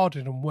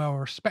regarded and well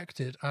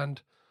respected,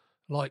 and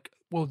like,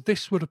 well,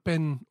 this would have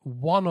been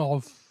one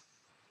of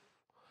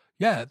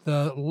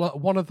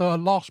the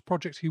last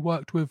projects he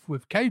worked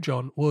with Cage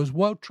on was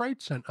World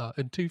Trade Center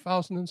in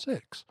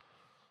 2006.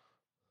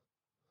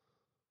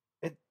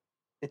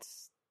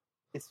 This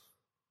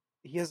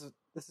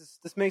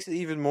makes it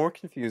even more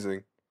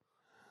confusing,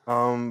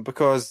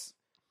 because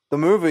the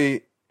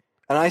movie,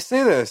 and I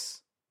say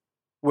this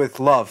with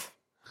love,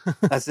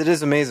 as it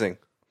is amazing,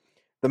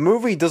 the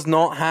movie does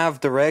not have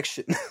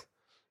direction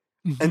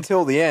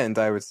until the end,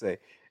 I would say.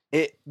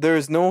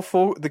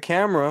 the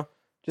camera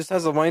just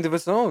has a mind of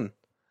its own.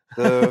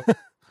 The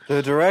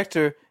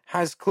director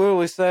has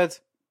clearly said,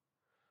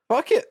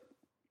 "Fuck it,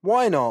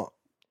 why not?"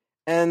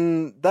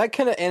 And that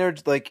kind of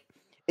energy, like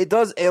it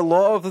does a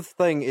lot of the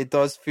thing. It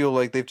does feel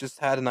like they've just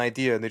had an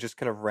idea and they just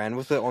kind of ran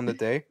with it on the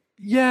day.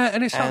 Yeah,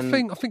 and it's that And-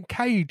 thing. I think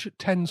Cage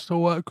tends to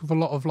work with a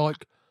lot of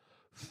like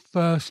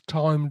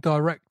first-time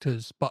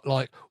directors, but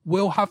like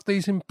will have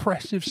these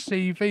impressive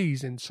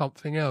CVs in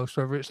something else.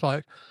 Whether it's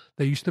like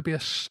they used to be a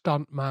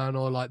stuntman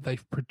or like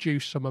they've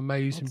produced some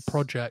amazing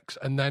projects,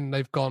 and then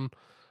they've gone,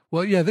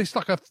 well, yeah, this is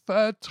like a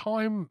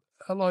third-time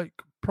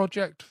like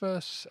project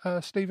for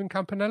Stephen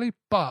Campanelli,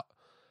 but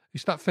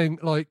it's that thing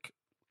like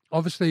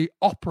obviously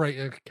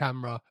operating a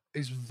camera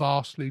is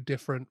vastly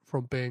different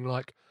from being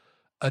like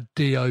a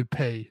DOP.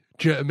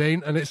 Do you know what I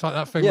mean? And it's like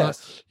that thing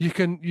Yes. like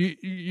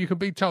you can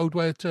be told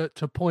where to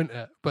point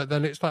it, but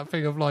then it's that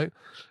thing of like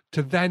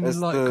to then It's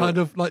like the- kind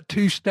of like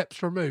two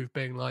steps removed,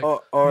 being like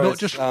or not it's,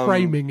 just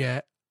framing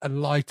it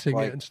and lighting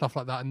like- it and stuff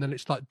like that, and then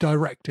it's like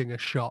directing a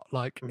shot.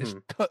 Like it's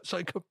Mm-hmm.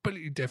 something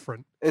completely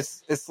different.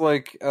 It's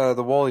like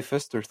the Wally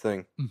Pfister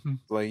thing. Hmm.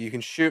 Like you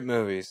can shoot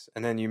movies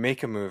and then you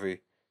make a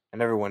movie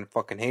and everyone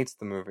fucking hates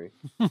the movie.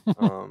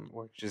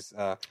 Which is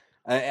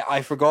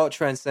I forgot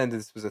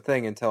Transcendence was a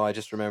thing until I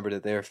just remembered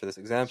it there for this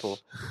example.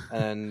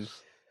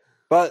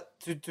 But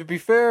to be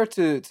fair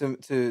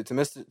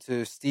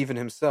to Stephen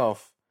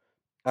himself,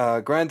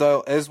 Grand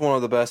Isle is one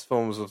of the best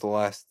films of the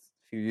last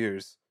few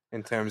years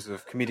in terms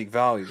of comedic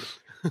value.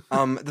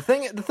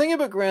 The thing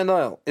about Grand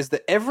Isle is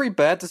that every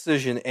bad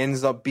decision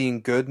ends up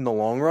being good in the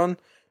long run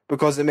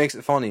because it makes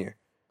it funnier.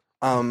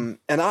 And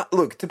I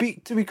look to be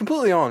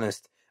completely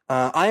honest,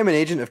 I am an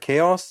agent of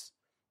chaos,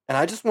 and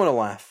I just want to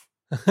laugh.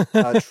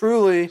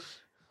 Truly,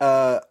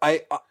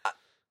 I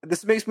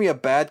this makes me a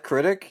bad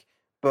critic,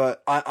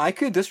 but I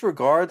could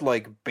disregard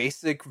like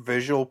basic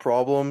visual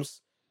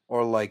problems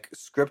or like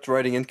script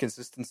writing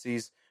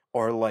inconsistencies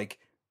or like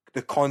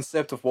the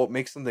concept of what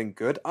makes something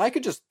good. I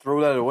could just throw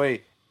that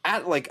away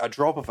at like a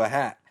drop of a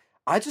hat.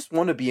 I just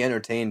want to be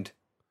entertained.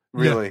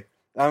 Really,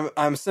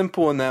 I'm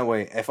simple in that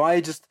way. If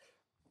I just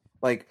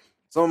like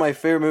some of my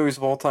favorite movies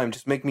of all time,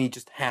 just make me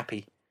just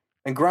happy.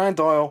 And Grand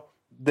Isle,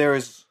 there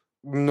is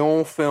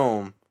no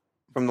film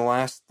from the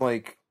last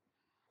like,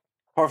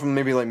 apart from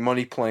maybe like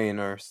Money Plane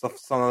or stuff,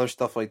 some other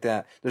stuff like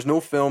that. There's no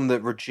film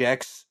that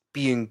rejects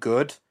being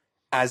good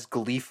as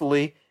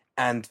gleefully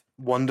and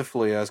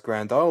wonderfully as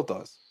Grand Isle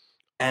does.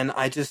 And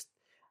I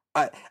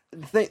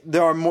think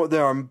there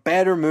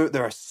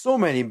are so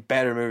many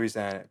better movies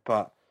than it,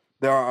 but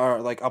there are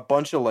like a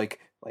bunch of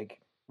like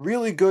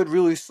really good,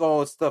 really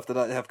solid stuff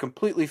that have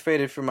completely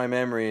faded from my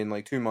memory in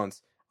like 2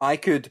 months. I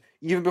could,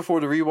 even before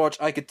the rewatch,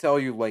 I could tell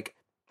you like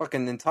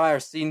fucking entire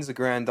scenes of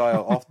Grand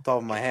Isle off the top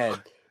of my head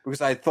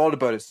because I had thought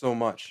about it so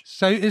much.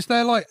 So is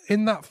there like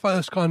in that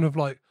first kind of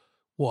like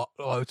what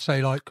I would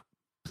say like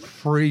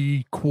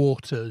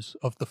 3/4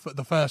 of the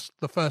first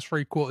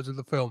 3/4 of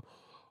the film,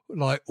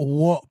 like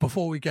what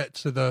before we get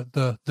to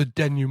the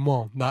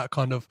denouement, that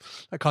kind of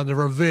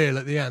reveal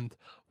at the end,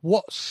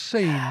 what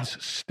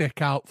scenes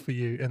stick out for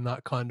you in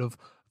that kind of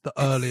the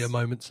earlier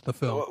moments of the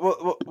film?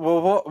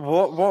 Well,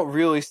 what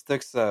really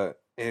sticks out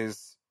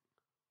is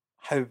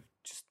how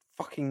just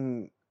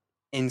fucking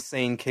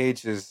insane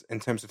Cage is in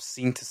terms of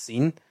scene to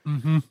scene.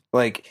 Mm-hmm.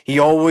 Like, he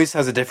always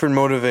has a different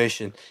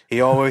motivation.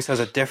 He always has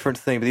a different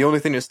thing. But the only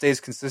thing that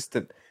stays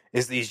consistent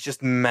is that he's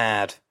just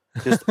mad,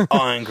 just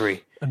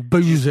angry, And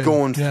boozing, just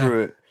going yeah.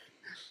 through it.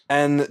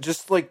 And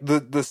just like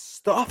the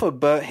stuff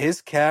about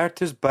his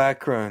character's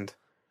background,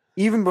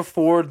 even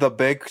before the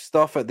big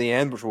stuff at the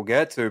end, which we'll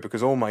get to,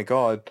 because oh my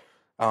god,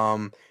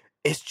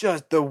 it's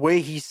just the way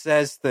he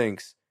says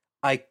things.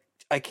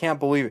 I can't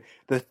believe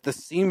it. The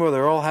scene where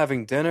they're all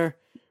having dinner,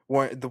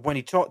 when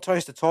he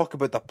tries to talk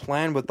about the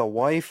plan with the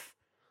wife,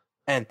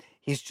 and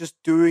he's just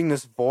doing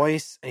this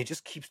voice, and he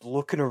just keeps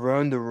looking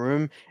around the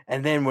room,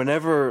 and then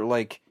whenever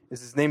like is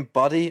his name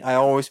Buddy? I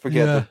always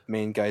forget Yeah. the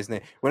main guy's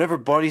name. Whenever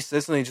Buddy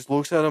sits and he just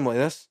looks at him like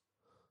this,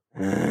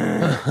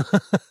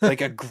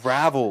 like a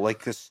gravel,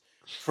 like this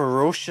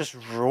ferocious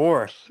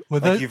roar, Well,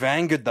 like that- you've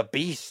angered the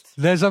beast.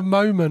 There's a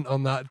moment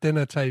on that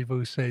dinner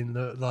table scene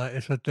that, like,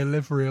 it's a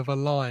delivery of a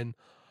line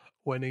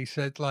when he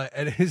said, like,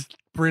 and it is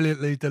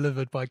brilliantly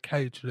delivered by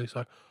Cage. And he's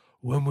like,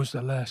 "When was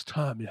the last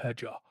time you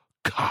had your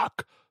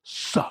cock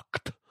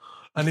sucked?"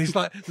 And he's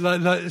like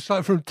it's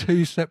like from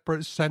two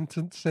separate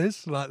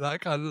sentences, like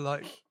that kind of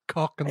like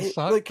cock and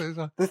suck. Like, It's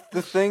like-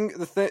 the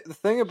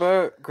thing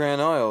about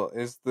Grand Isle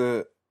is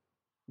the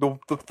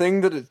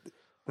thing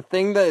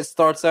that it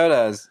starts out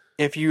as.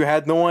 If you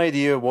had no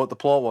idea what the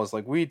plot was,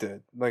 like we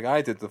did, like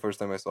I did the first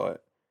time I saw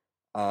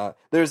it,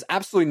 there's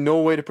absolutely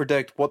no way to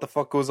predict what the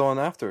fuck goes on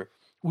after.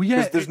 well,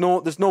 yeah, There's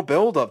no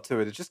build up to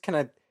it. It just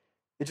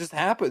it just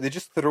happens. They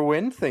just throw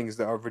in things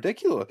that are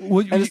ridiculous,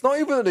 Well, and it's not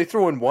even that they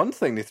throw in one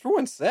thing; they throw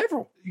in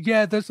several.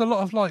 yeah. There's a lot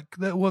of like,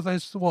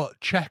 there's what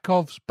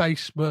Chekhov's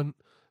basement.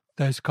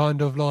 There's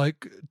kind of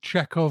like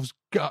Chekhov's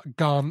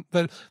gun.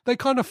 They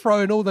kind of throw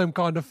in all them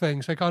kind of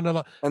things. They kind of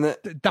like And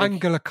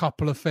dangle a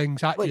couple of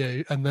things at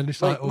you, and then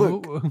it's like,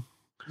 look, oh.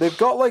 they've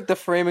got like the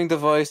framing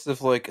device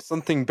of like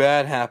something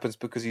bad happens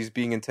because he's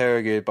being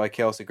interrogated by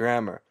Kelsey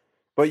Grammer,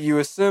 but you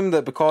assume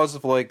that because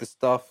of like the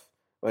stuff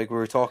like we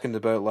were talking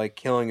about, like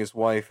killing his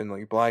wife and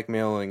like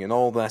blackmailing and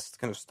all that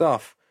kind of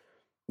stuff,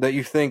 that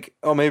you think,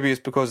 oh, maybe it's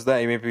because of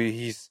that.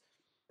 Maybe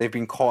they've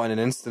been caught in an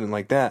incident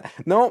like that.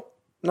 No,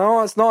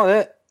 that's not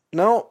it.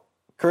 No,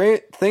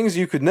 create things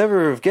you could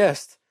never have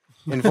guessed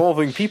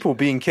involving people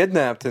being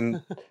kidnapped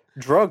and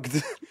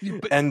drugged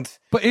and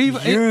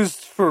used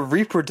for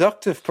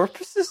reproductive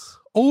purposes.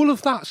 All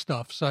of that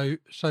stuff. So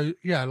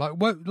yeah,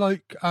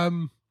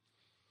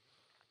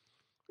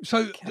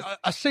 so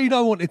a scene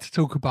I wanted to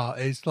talk about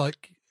is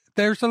like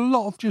there's a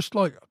lot of just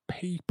like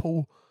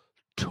people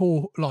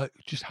talk, like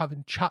just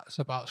having chats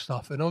about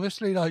stuff, and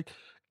obviously like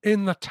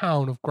in the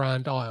town of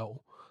Grand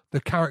Isle, the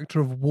character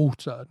of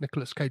Walter,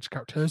 Nicolas Cage's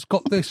character, has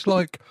got this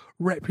like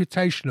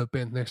reputation of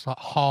being this like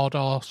hard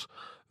ass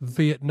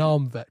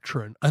Vietnam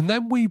veteran, and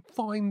then we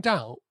find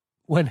out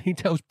when he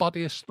tells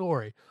Buddy a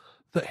story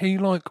that he,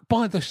 like,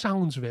 by the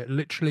sounds of it,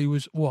 literally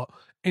was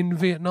in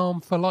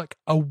Vietnam for like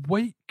a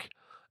week,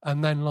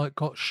 and then like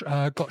got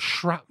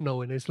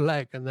shrapnel in his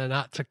leg, and then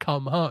had to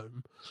come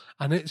home,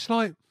 and it's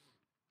like,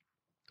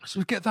 so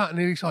we get that, and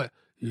he's like,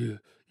 you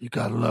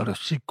got a lot of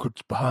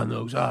secrets behind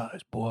those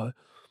eyes, boy.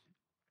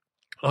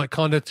 Like,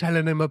 kind of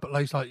telling him about,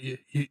 like, he's like,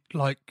 you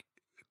like,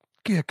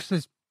 yeah, because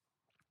there's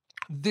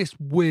this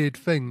weird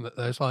thing that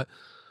there's like,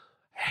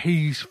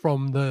 he's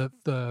from the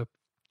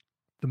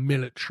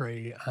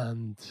military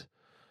and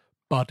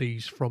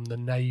Buddy's from the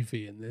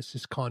Navy, and there's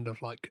this kind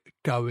of like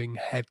going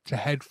head to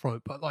head from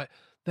it. But like,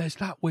 there's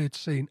that weird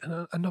scene,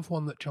 and another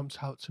one that jumps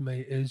out to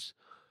me is,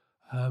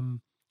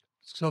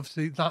 so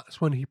obviously that's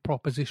when he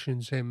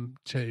propositions him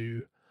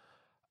to,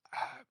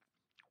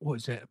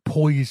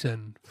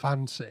 poison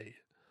Fancy.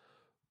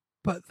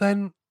 But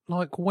then,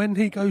 like, when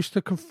he goes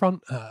to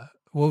confront her,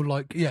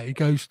 he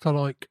goes to,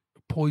 like,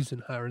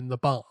 poison her in the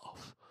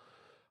bath.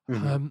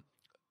 Mm-hmm.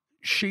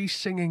 She's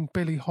singing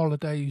Billie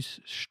Holiday's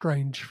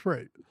Strange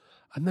Fruit.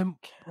 And then...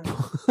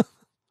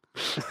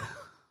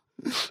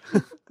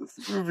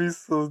 This movie's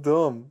so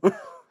dumb.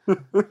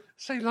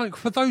 See, like,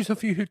 for those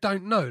of you who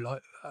don't know,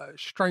 like,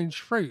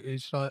 Strange Fruit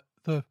is, like,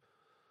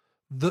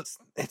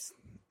 It's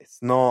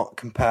not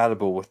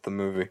compatible with the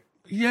movie.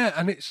 Yeah,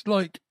 and it's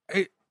like...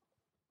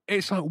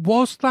 It's like,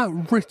 was that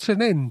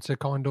written in to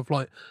kind of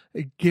like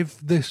give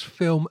this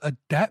film a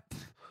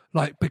depth?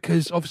 Like,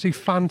 because obviously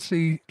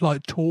Fancy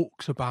like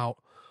talks about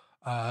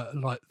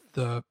like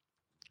the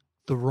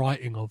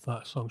writing of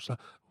that song. So,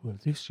 well,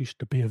 this used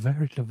to be a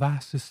very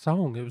divisive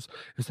song. It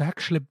was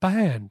actually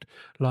banned,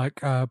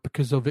 like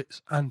because of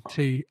its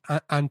anti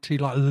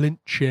like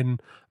lynching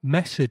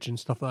message and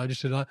stuff like that.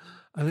 Just like,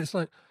 and it's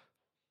like,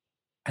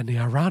 and the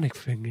ironic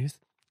thing is,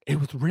 it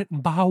was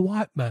written by a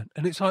white man,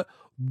 and it's like,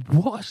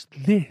 what's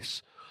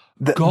this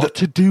got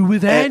to do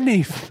with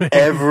anything?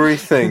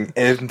 Everything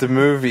in the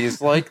movie is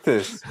like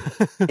this.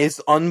 It's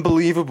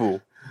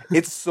unbelievable.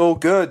 It's so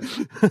good.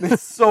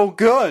 It's so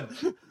good.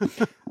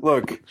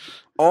 Look,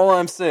 all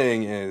I'm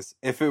saying is,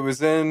 if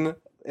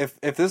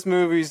this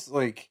movie's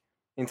like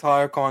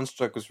entire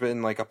construct was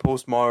written like a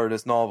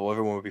postmodernist novel,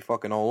 everyone would be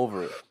fucking all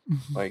over it.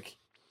 Like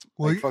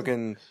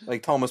fucking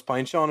like Thomas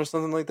Pynchon or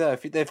something like that.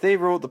 If they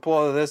wrote the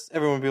plot of this,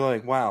 everyone would be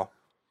like, wow,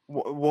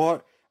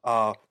 what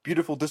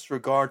beautiful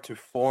disregard to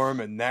form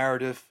and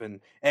narrative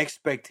and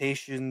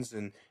expectations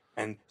and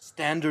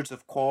standards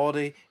of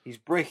quality. He's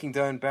breaking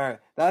down barriers.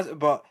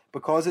 But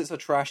because it's a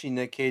trashy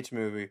Nick Cage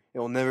movie, it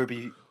will never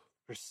be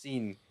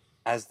seen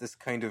as this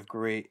kind of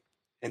great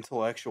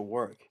intellectual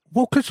work.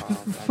 Well, because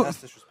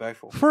that's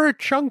disrespectful. For a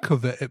chunk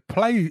of it, it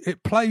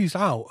plays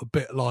out a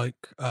bit like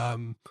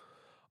I'm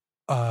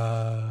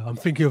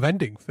thinking of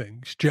ending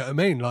things. Do you know what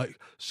I mean? Like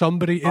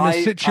somebody in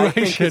a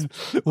situation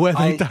where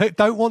they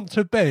don't want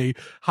to be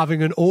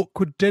having an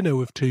awkward dinner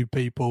with two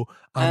people,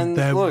 and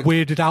they're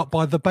weirded out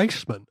by the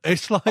basement.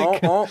 It's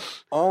like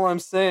all I'm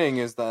saying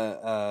is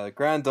that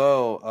Grand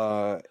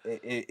Isle,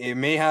 it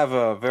may have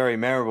a very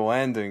memorable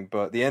ending,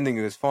 but the ending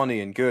is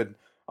funny and good.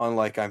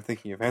 Unlike I'm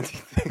thinking of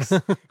ending things,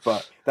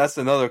 but that's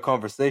another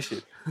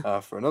conversation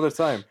for another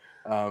time.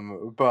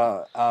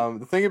 But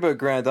the thing about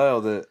Grand Isle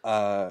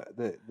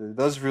that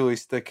does really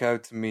stick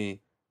out to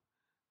me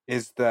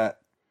is that,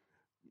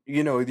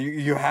 you know,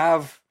 you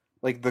have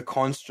like the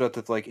construct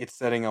of like it's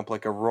setting up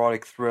like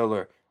erotic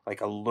thriller,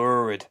 like a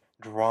lurid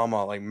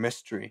drama, like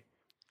mystery,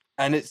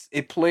 and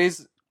it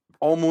plays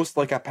almost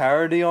like a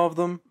parody of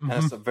them and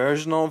a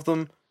subversion of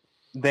them,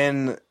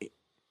 then it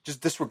just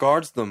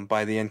disregards them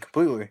by the end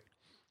completely.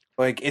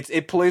 Like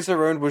it plays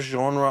around with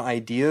genre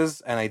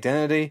ideas and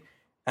identity,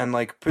 and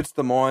like puts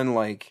them on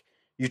like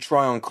you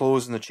try on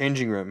clothes in the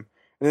changing room,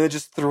 and then it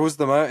just throws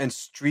them out and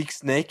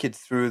streaks naked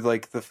through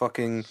like the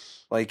fucking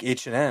like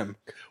H&M.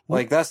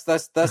 Like that's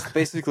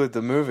basically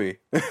the movie.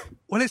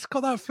 Well, it's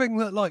got that thing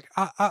that like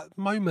at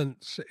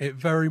moments it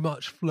very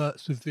much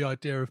flirts with the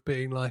idea of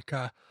being like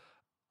a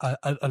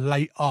a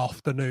late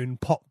afternoon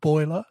pot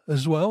boiler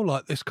as well,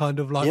 like this kind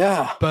of like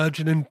Yeah.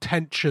 burgeoning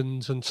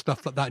tensions and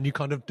stuff like that, and you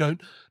kind of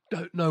don't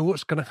know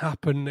what's going to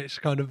happen. It's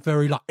kind of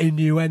very like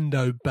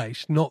innuendo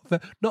based, not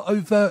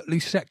overtly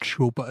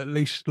sexual, but at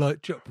least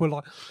like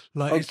we're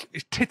like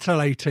it's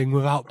titillating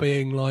without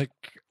being like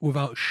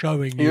without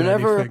showing you You're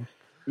never anything.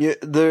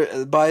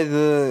 by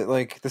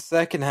the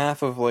second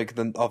half of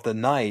the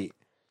night,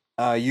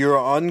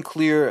 you're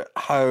unclear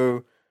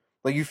how,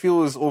 like, you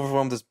feel as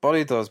overwhelmed as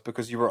Buddy does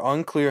because you were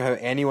unclear how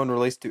anyone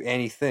relates to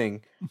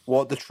anything,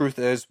 what the truth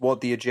is,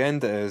 what the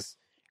agenda is,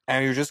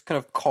 and you're just kind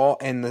of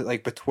caught in the,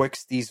 like,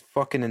 betwixt these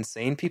fucking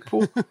insane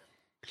people.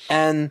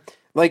 And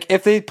like,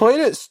 if they played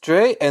it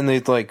straight and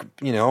they'd, like,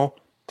 you know,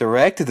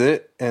 directed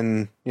it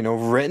and, you know,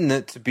 written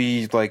it to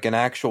be like an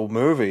actual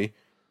movie,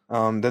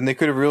 then they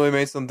could have really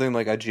made something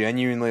like a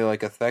genuinely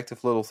like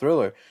effective little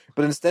thriller.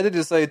 But instead, they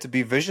decided to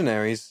be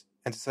visionaries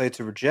and decided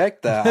to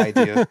reject that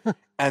idea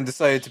and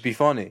decided to be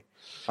funny.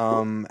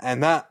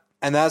 And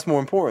that's more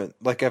important,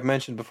 like I've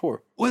mentioned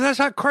before. Well, there's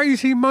that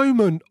crazy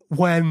moment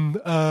when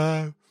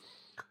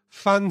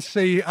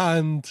Fancy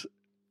and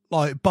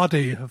like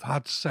Buddy have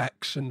had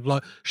sex, and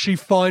like she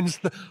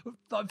finds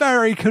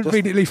very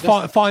conveniently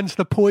finds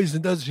the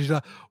poison, doesn't she? She's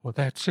like, well,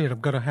 that's it. I'm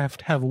going to have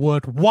a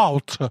word,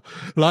 Walter.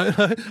 Like,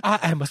 I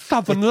am a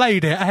Southern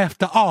lady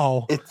after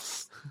all.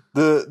 It's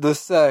the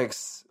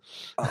sex,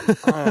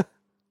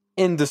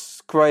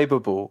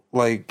 indescribable.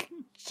 Like,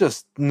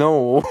 just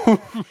no.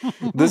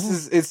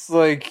 It's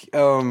like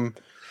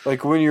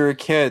when you're a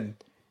kid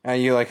and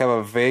you like have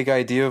a vague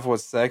idea of what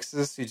sex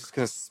is, so you just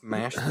kind of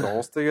smash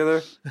dolls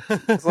together.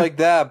 It's like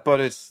that, but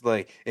it's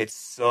like, it's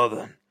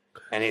southern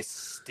and it's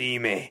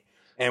steamy,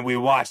 and we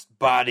watched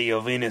Body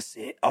of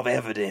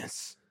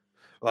Evidence.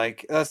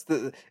 Like,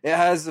 it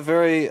has a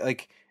very,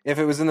 like, if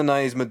it was in the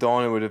 90s,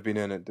 Madonna would have been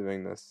in it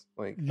doing this.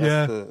 Like,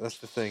 that's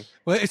the thing.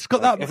 Well, it's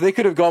got Like, that. if they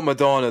could have got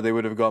Madonna, they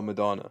would have got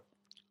Madonna.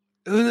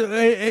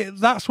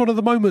 That's one of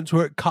the moments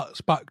where it cuts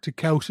back to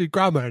Kelsey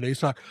Grammer, and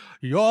he's like,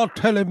 "You're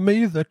telling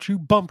me that you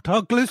bumped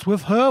uglies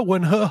with her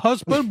when her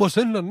husband was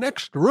in the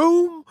next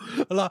room,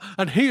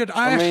 and he had asked."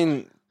 I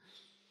mean,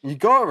 you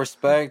gotta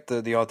respect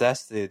the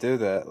audacity to do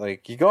that.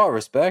 Like, you gotta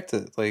respect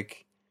it.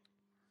 Like,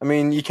 I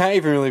mean, you can't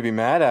even really be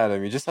mad at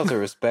him. You just have to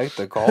respect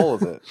the call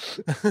of it.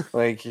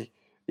 Like,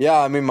 yeah,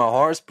 I mean, my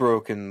heart's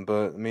broken,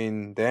 but I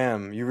mean,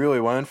 damn, you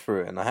really went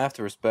for it, and I have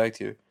to respect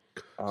you.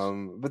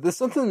 But there's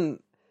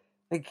something.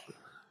 Like,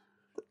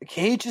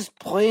 Cage is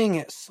playing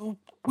it so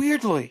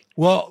weirdly.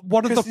 Well,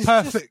 one of the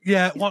perfect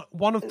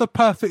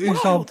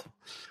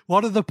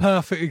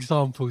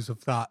examples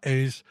of that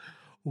is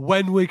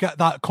when we get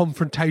that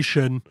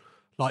confrontation,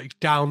 like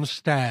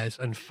downstairs,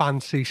 and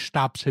Fancy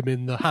stabs him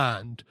in the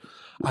hand,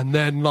 and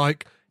then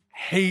like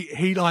he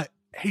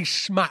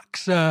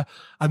smacks her,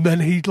 and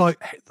then he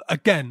like,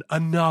 again,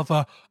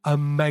 another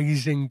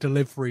amazing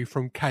delivery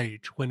from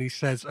Cage when he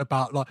says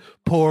about like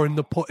pouring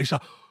the pot. He's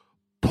like,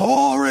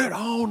 pour it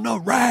on the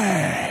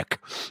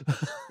rack.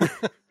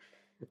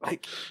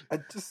 Like,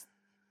 this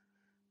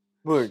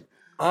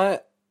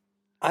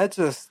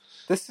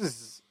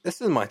is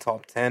my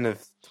top 10 of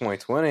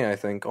 2020, I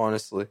think,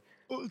 honestly.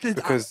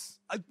 Because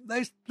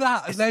there's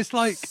that. There's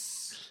like,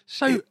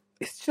 so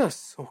it's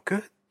just so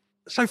good.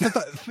 So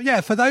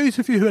for those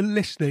of you who are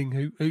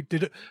listening who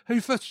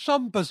for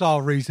some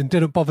bizarre reason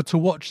didn't bother to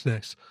watch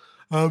this,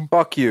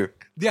 fuck you.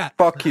 Yeah,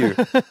 fuck you.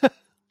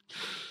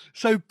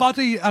 So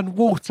Buddy and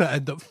Walter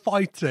end up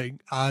fighting,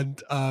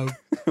 and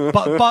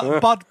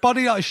but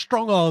Buddy like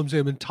strong arms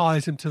him and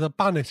ties him to the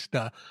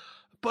banister.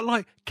 But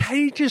like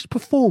Cage's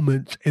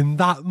performance in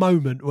that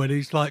moment when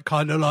he's like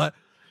kind of like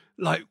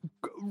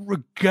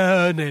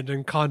gurning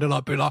and kind of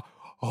like be like,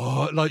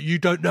 oh, like, you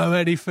don't know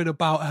anything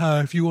about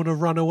her if you want to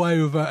run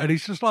away with her, and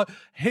he's just like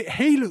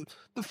he look.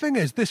 The thing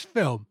is, this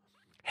film,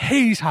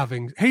 he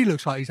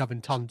looks like he's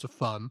having tons of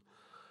fun.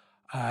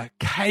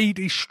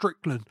 Katie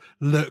Strickland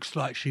looks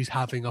like she's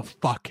having a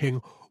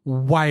fucking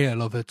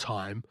whale of a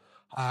time.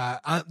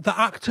 And the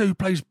actor who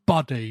plays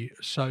Buddy,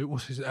 so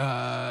what's his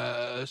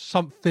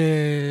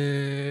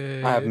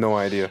something? I have no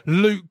idea.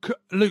 Luke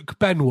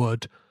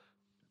Benwood.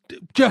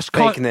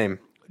 Fake name.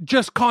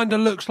 Just kind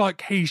of looks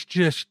like he's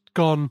just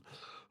gone.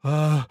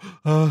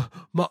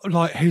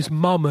 Like his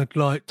mum had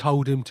like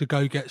told him to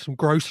go get some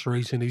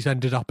groceries, and he's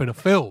ended up in a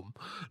film.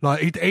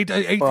 Like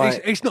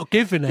he's not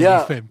giving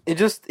anything.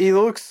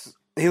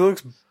 He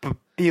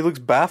looks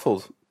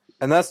baffled,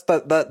 and that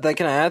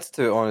kind of adds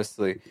to it.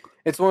 Honestly,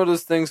 it's one of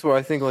those things where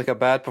I think like a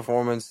bad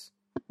performance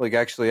like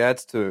actually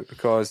adds to it,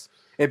 because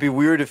it'd be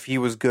weird if he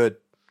was good.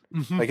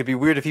 Mm-hmm. Like, it'd be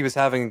weird if he was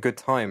having a good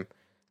time.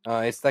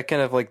 It's that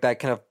kind of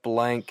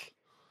blank,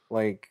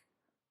 like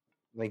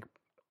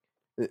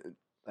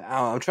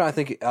I'm trying to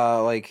think.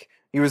 Like,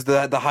 he was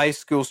the high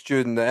school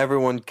student that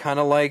everyone kind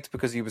of liked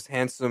because he was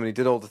handsome and he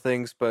did all the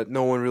things, but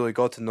no one really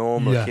got to know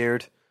him or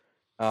cared.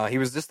 He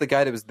was just the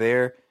guy that was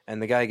there, and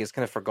the guy gets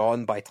kind of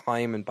forgotten by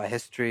time and by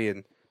history,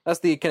 and that's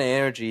the kind of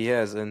energy he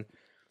has. And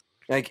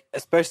like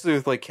especially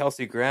with like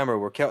Kelsey Grammer,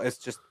 where it's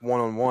just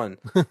one-on-one,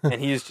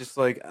 and he's just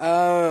like,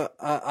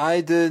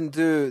 I didn't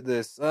do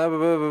this, blah,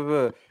 blah, blah,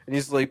 blah. And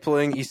he's like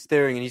he's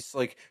staring, and he's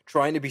like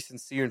trying to be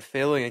sincere and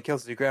failing, and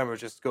Kelsey Grammer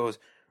just goes,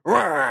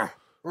 "Rah,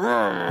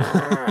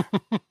 rah,"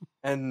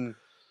 and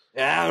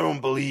I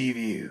don't believe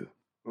you.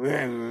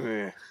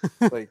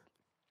 Like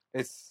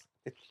it's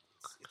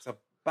a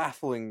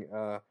baffling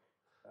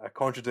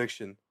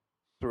contradiction.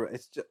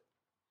 It's just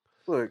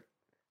look.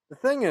 The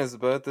thing is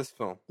about this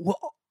film. What?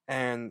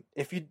 And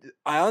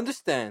I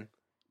understand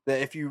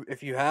that if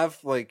you have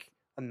like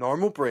a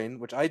normal brain,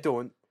 which I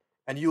don't,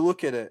 and you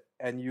look at it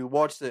and you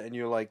watch it and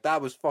you're like,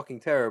 that was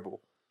fucking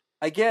terrible.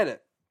 I get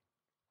it,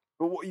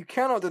 but what you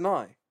cannot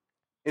deny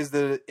is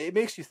that it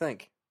makes you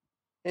think.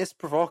 It's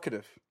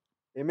provocative.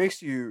 It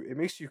makes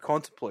you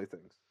contemplate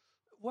things.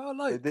 Well,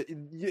 like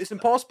it's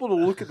impossible to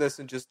look at this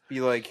and just be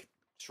like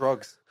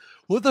shrugs.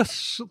 well,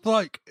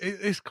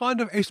 it's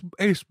kind of it's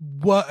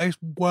work.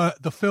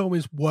 The film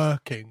is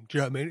working. Do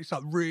you know what I mean? It's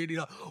like really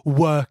like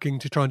working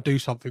to try and do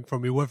something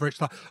from you. Whether it's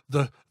like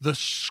the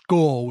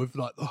score with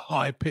like the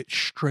high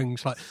pitched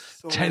strings, like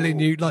So telling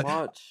you like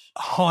much.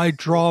 high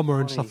drama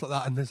and funny. stuff like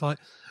that. And there's like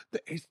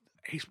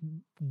it's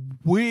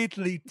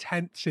weirdly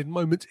tense in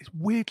moments. It's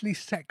weirdly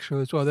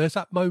sexual as well. There's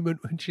that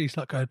moment when she's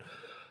like going,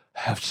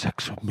 "Have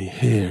sex with me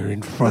here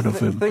in front of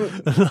him."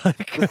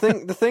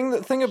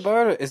 The thing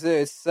about it is that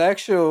it's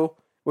sexual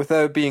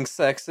without being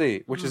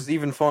sexy, which is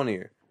even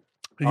funnier.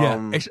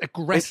 Yeah, it's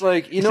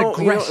aggressive. It's like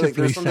aggressively like,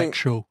 there's something,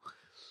 sexual.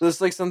 There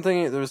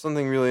was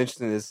something really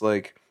interesting. It's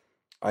like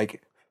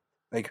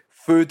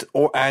food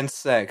and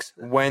sex,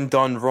 when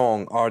done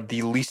wrong, are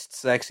the least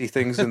sexy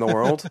things in the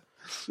world.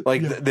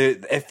 Like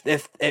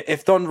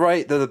if done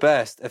right, they're the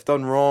best. If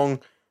done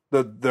wrong,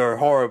 they're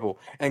horrible.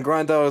 And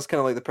Grandel is kind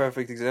of like the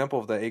perfect example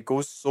of that. It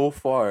goes so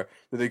far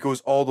that it goes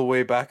all the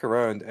way back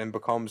around and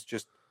becomes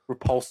just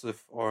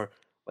repulsive or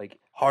like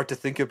hard to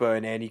think about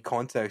in any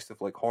context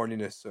of like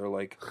horniness or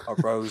like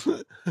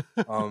arousal.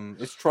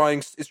 It's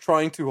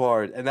trying too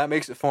hard, and that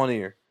makes it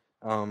funnier.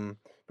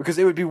 Because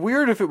it would be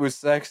weird if it was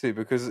sexy,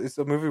 because it's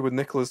a movie with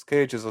Nicolas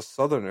Cage as a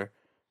southerner,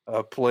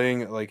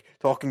 playing like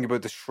talking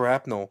about the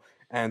shrapnel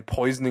and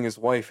poisoning his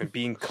wife and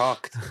being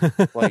cocked.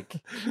 Like,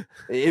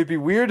 it'd be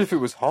weird if it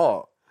was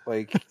hot.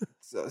 Like,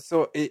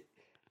 so it,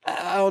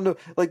 I don't know.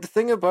 Like, the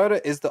thing about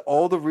it is that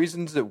all the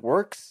reasons it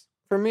works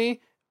for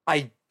me,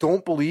 I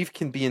don't believe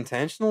can be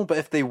intentional. But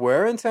if they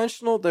were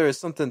intentional, there is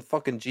something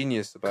fucking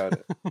genius about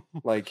it.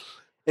 Like,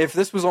 if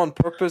this was on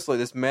purpose, like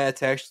this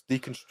metatext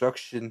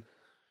deconstruction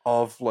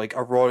of like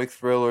erotic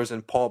thrillers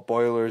and pot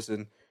boilers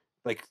and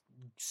like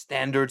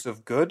standards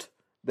of good,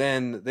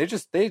 then they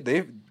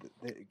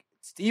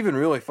Steven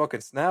really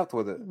fucking snapped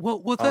with it. Well,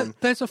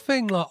 there's a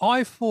thing, like,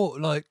 I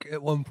thought, like,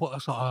 at one point, I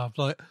was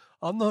like,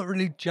 I'm not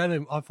really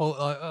gelling. I thought,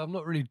 like, I'm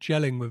not really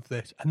gelling with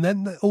this. And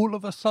then all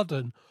of a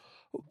sudden,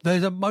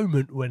 there's a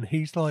moment when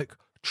he's, like,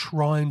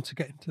 trying to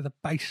get into the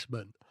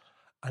basement.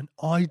 And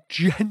I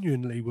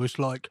genuinely was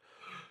like,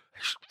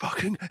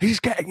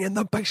 he's getting in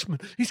the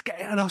basement.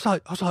 And I was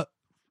like,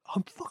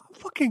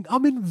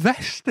 I'm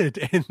invested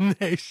in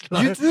this.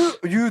 Like,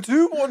 You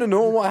do want to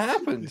know what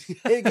happens.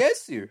 It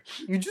gets you.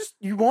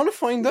 You want to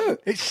find out.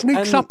 It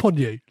sneaks up on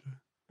you.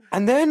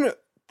 And then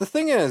the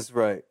thing is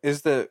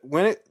that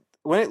when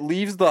it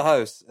leaves the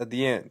house at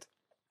the end,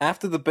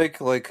 after the big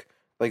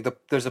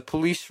there's a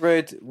police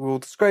raid. We'll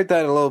describe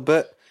that in a little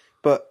bit.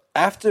 But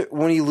after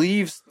when he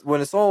leaves, when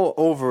it's all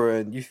over,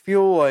 and you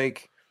feel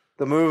like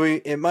the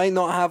movie, it might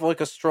not have like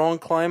a strong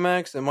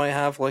climax. It might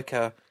have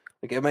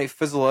it might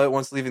fizzle out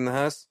once leaving the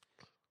house.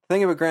 The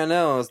thing about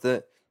Grandel is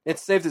that it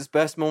saved its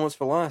best moments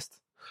for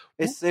last.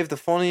 It saved the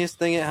funniest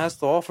thing it has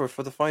to offer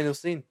for the final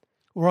scene.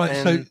 Right,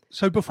 And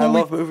so before I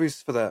love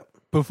movies for that.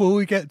 Before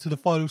we get to the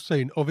final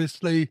scene,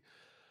 obviously,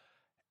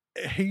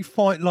 he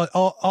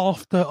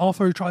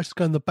after he tries to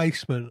go in the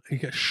basement, he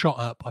gets shot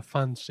at by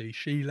Fancy.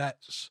 She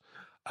lets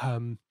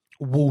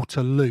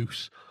Walter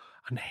loose,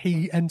 and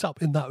he ends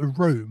up in that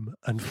room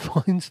and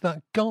finds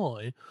that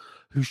guy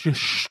who's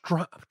just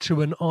strapped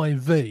to an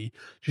IV,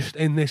 just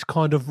in this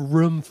kind of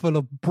room full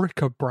of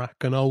bric-a-brac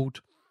and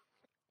old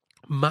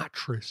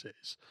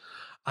mattresses.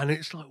 And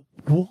it's like,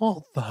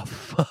 what the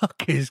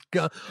fuck is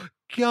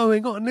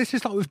going on? And this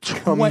is like with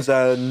Comes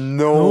out of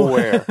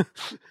nowhere.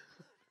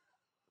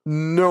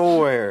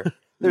 Nowhere.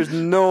 There's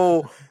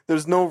no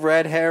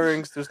red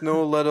herrings. There's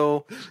no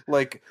little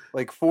like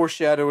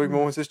foreshadowing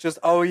moments. It's just,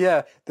 oh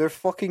yeah, they're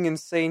fucking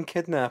insane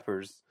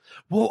kidnappers.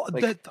 Well,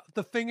 Like-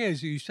 the thing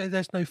is, you say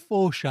there's no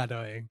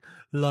foreshadowing.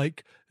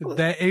 Like,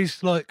 there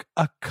is like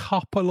a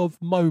couple of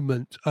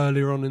moments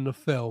earlier on in the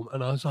film,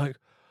 and I was like,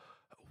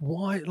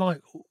 why?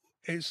 Like,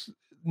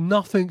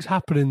 nothing's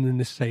happening in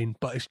this scene,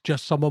 but it's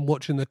just someone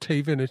watching the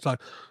TV, and it's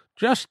like,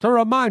 just to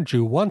remind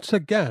you once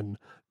again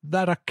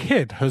that a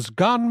kid has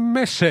gone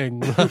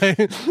missing.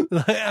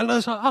 And I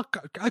was like,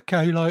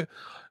 okay, like.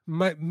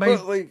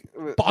 Maybe,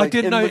 but I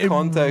didn't know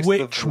in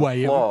which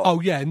way.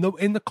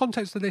 In the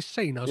context of this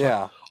scene,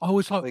 I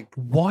was like,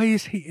 why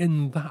is he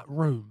in that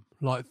room?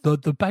 Like the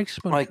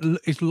basement Like-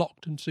 is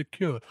locked and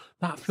secure.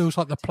 That feels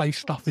like the place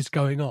stuff is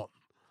going on.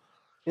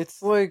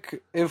 It's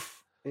like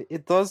if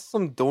it does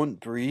some don't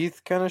breathe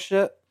kind of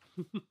shit,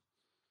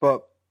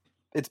 but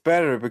it's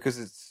better because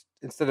it's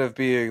instead of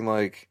being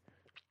like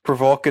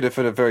provocative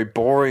in a very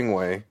boring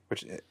way,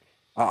 which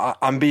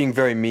I'm being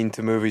very mean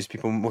to movies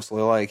people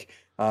mostly like.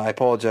 I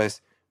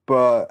apologize,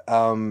 but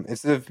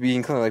instead of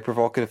being kind of like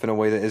provocative in a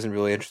way that isn't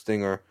really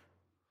interesting or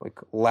like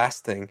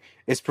lasting,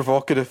 it's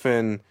provocative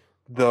in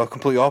the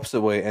complete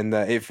opposite way, and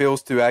that it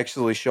fails to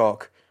actually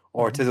shock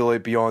or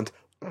titillate beyond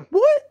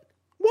what,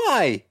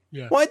 why.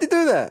 Yeah. Why'd they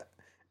do that?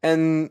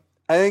 And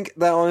I think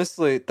that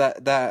honestly,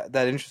 that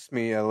interests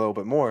me a little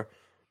bit more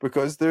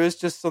because there is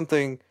just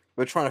something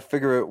we're trying to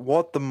figure out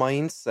what the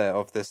mindset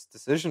of this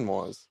decision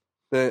was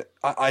that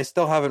I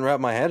still haven't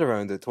wrapped my head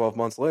around it 12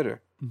 months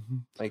later.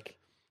 Like,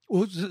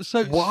 Well,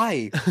 so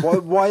why?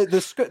 Why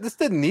the script? This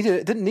didn't need it.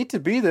 It didn't need to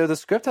be there. The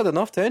script had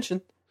enough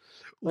tension.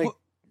 Like,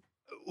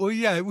 Well,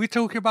 yeah, we're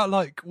talking about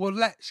like, well,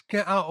 let's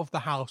get out of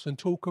the house and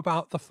talk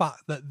about the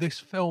fact that this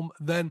film,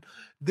 then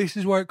this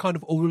is where it kind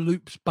of all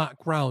loops back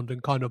round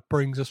and kind of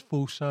brings us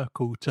full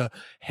circle to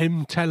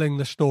him telling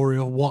the story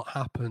of what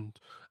happened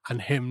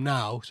and him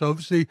now. So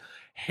obviously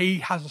he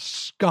has a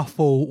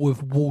scuffle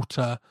with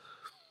Walter,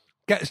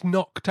 gets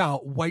knocked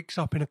out, wakes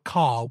up in a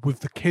car with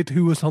the kid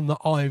who was on the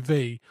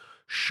IV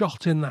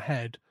shot in the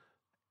head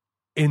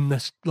in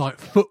the like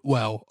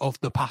footwell of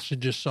the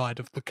passenger side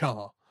of the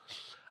car.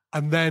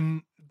 And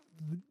then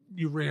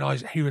you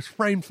realise he was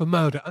framed for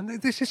murder.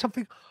 And this is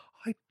something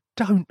I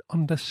don't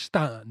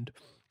understand.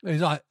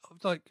 It's like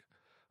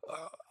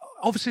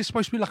obviously it's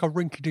supposed to be like a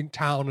rinky-dink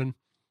town, and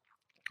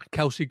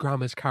Kelsey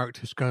Grammer's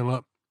character's going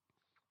like,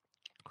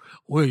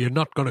 well, you're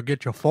not going to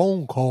get your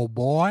phone call,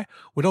 boy.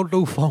 We don't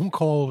do phone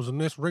calls in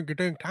this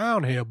rinky-dink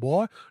town here,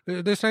 boy.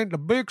 This ain't the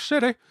big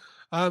city.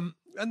 And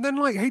then,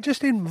 like, he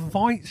just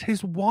invites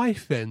his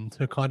wife in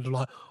to kind of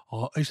like,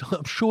 oh,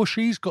 I'm sure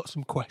she's got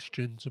some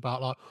questions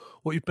about, like,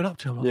 what you've been up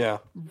to. I'm like, yeah.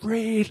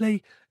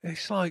 really?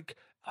 It's like,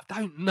 I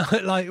don't know.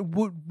 Like,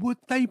 would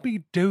they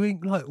be doing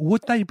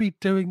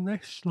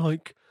this?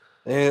 Like,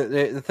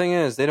 The thing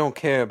is, they don't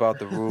care about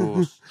the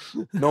rules.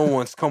 No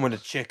one's coming to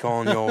check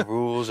on your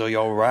rules or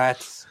your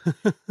rights.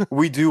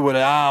 We do what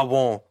I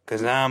want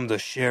because I'm the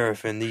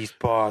sheriff in these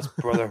parts,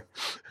 brother.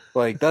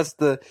 Like, that's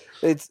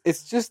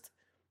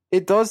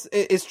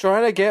it's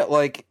trying to get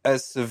like a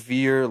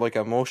severe like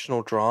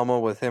emotional drama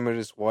with him and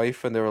his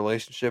wife and their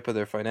relationship and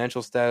their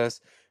financial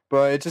status,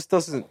 but it just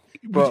doesn't.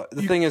 But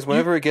the thing is,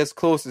 whenever it gets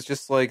close, it's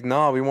just like,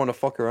 nah, we want to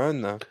fuck around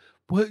now.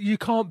 well, you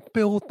can't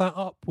build that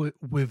up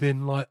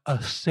within like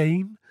a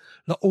scene.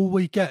 Like, all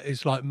we get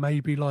is like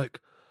maybe like,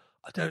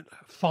 I don't know,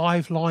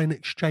 5-line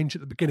exchange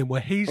at the beginning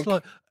where he's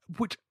like,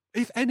 which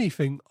if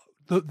anything,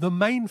 the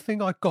main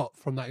thing I got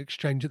from that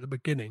exchange at the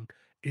beginning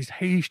is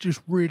he's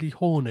just really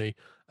horny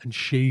and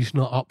she's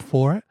not up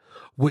for it,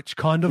 which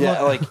kind of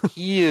like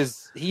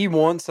he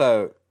wants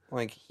out.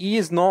 Like, he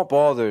is not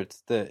bothered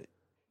that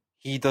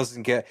he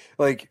doesn't get,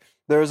 like,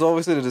 there's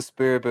obviously the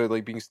despair about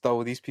like being stuck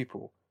with these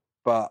people,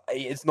 but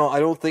it's not. I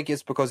don't think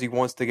it's because he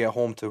wants to get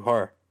home to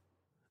her.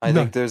 I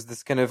think there's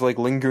this kind of like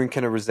lingering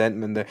kind of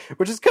resentment there,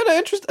 which is kind of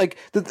interesting. Like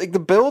the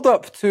build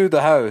up to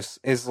the house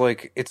is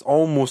like it's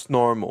almost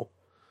normal,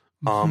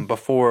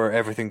 before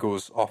everything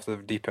goes off the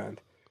deep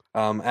end.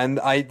 And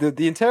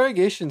the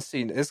interrogation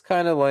scene is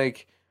kind of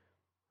like,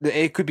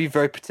 it could be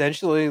very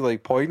potentially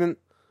like poignant,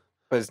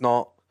 but it's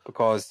not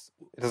because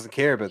it doesn't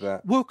care about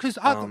that. Well, because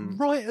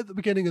right at the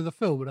beginning of the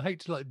film, and I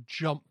hate to like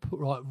jump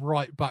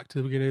right back to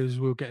the beginning as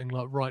we were getting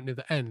like right near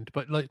the end,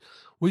 but like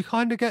we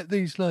kind of get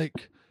these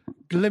like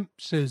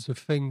glimpses of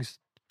things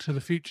to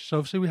the future. So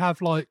obviously we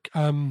have like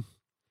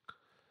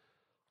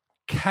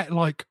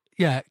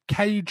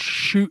Cage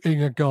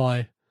shooting a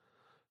guy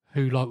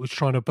who like was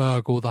trying to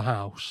burgle the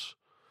house,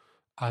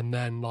 and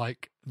then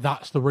like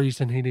that's the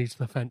reason he needs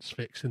the fence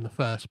fixed in the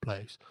first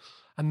place.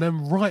 And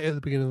then right at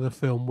the beginning of the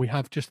film, we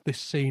have just this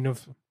scene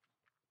of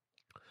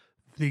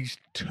these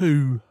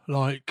two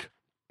like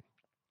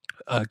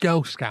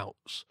Girl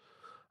Scouts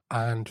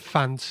and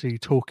Fancy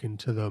talking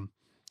to them,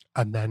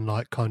 and then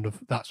like kind of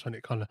that's when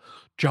it kind of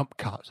jump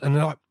cuts, and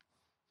like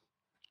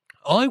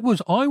I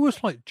was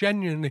like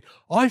genuinely,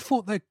 I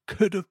thought there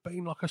could have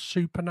been like a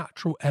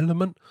supernatural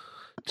element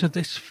to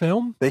this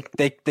film. They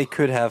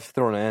could have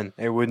thrown it in.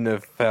 It wouldn't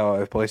have felt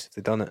out of place if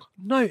they'd done it.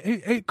 No,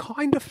 it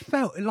kind of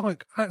felt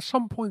like at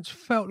some points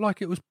felt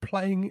like it was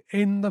playing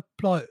in the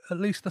like at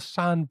least the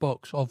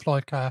sandbox of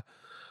like a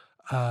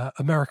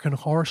American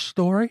Horror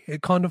Story.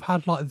 It kind of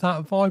had like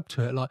that vibe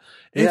to it. Like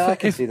I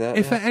can see that.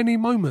 If at any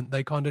moment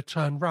they kind of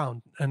turned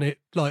round and it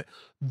like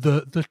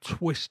the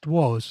twist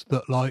was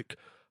that like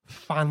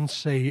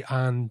Fancy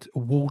and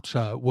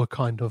Walter were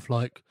kind of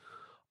like,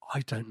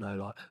 I don't know,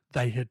 like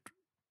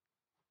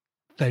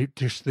they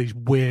just these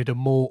weird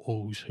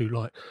immortals who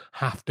like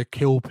have to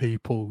kill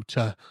people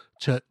to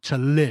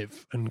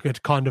live, and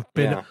had kind of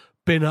been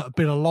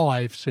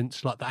alive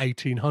since like the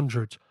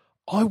 1800s.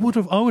 I would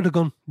have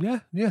gone,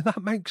 yeah,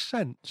 that makes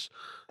sense.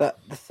 That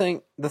the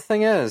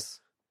thing is,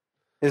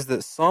 is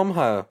that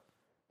somehow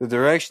the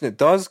direction it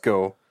does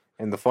go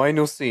in the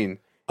final scene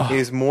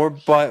is more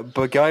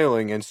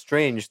beguiling and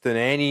strange than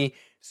any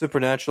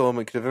supernatural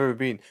element could have ever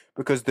been,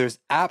 because there's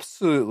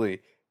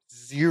absolutely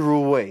zero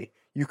way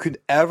you could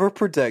ever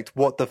predict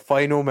what the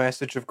final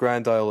message of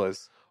Grand Isle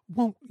is.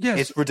 Well, yes.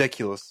 It's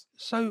ridiculous.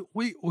 So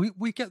we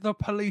get the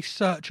police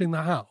searching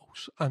the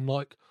house, and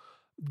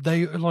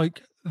they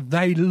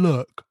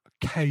look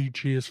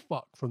cagey as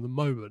fuck from the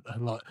moment,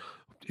 and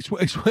it's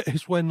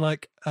when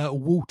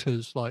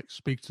Walters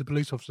speaks to the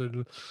police officer,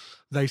 and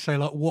they say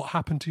what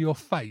happened to your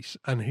face,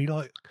 and he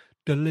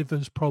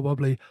delivers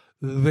probably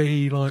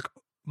the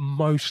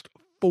most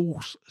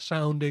false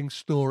sounding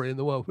story in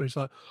the world. Where he's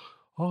like,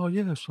 oh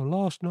yeah, so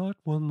last night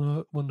when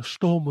the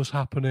storm was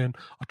happening,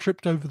 I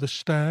tripped over the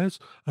stairs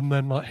and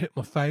then hit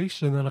my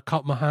face, and then I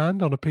cut my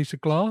hand on a piece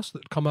of glass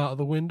that come out of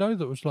the window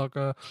that was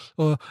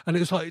and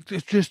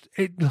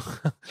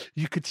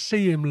you could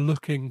see him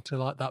looking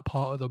to that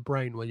part of the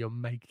brain where you're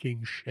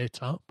making shit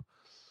up.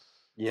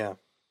 Yeah.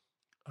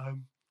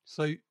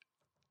 So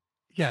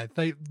yeah,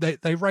 they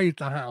raid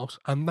the house,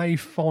 and they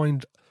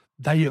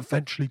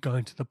eventually go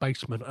into the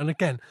basement. And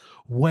again,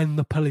 when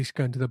the police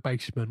go into the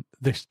basement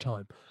this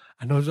time,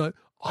 and I was like,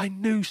 I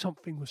knew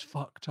something was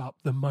fucked up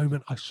the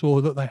moment I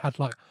saw that they had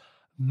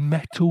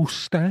metal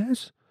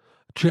stairs.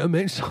 Do you know what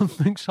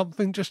I mean?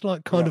 Something just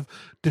kind of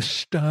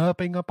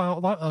disturbing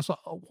about that. I was like,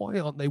 oh, why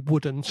aren't they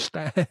wooden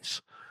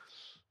stairs?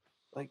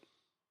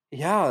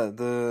 Yeah,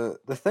 the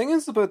thing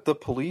is about the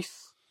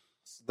police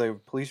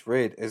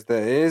raid is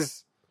that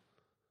it's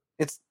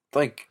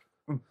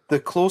the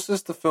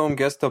closest the film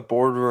gets to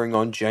bordering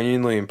on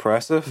genuinely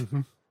impressive,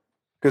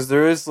 because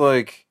there's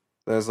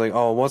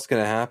oh, what's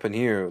gonna happen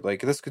here?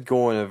 This could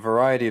go in a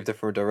variety of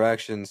different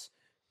directions.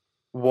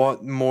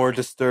 What more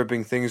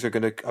disturbing things are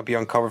gonna be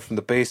uncovered from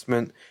the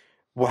basement?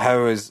 How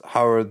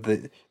are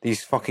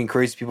these fucking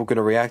crazy people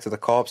gonna react to the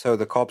cops? How are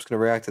the cops gonna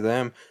react to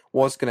them?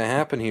 What's gonna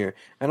happen here?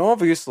 And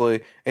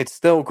obviously, it's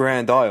still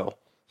Grand Isle,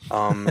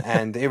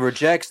 and it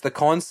rejects the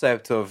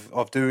concept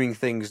of doing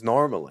things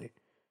normally.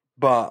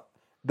 But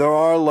there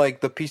are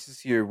the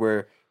pieces here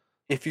where,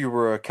 if you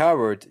were a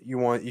coward,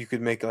 you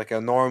could make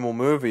a normal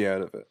movie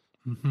out of it.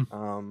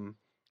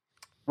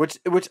 Which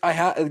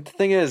the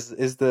thing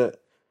is that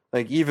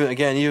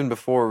even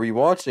before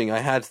rewatching, I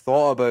had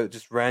thought about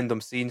just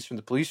random scenes from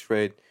the police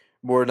raid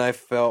more than I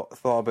thought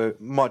about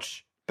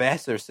much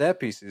better set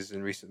pieces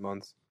in recent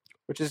months.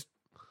 Which is,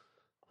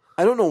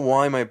 I don't know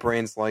why my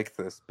brain's like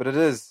this, but it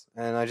is,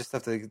 and I just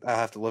have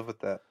to live with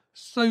that.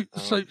 So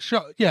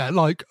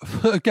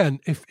again,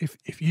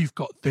 if you've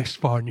got this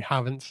far and you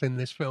haven't seen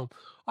this film,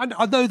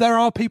 I know there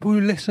are people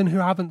who listen who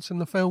haven't seen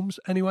the films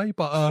anyway,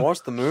 but just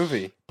watch the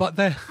movie. But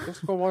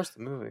just go watch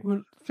the movie.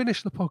 Well,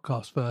 finish the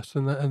podcast first,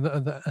 and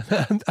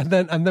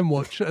then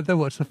watch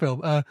the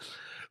film.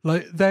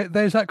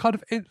 There's that kind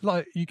of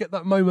you get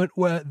that moment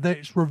where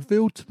it's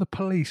revealed to the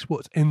police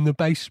what's in the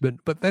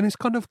basement, but then it's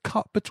kind of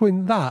cut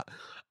between that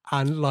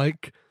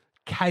and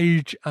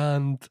Cage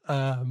and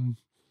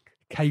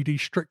K.D.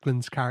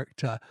 Strickland's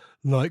character,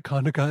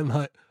 kind of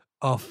going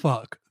oh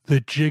fuck, the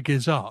jig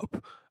is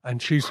up,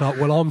 and she's like,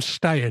 well, I'm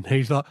staying.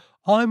 He's like,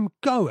 I'm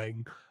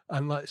going,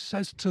 and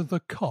says to the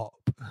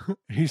cop,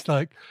 he's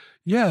like,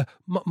 yeah,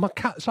 my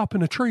cat's up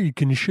in a tree,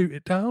 can you shoot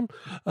it down?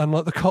 And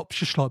the cop's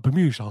just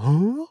bemused, huh?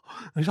 And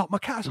he's like, my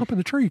cat's up in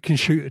the tree, can you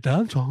shoot it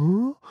down? So,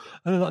 huh?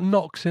 And it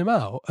knocks him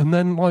out. And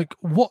then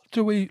what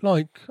do we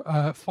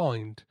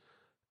find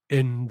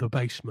in the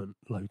basement,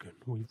 Logan?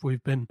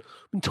 We've been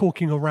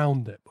talking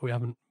around it, but we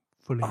haven't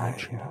fully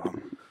mentioned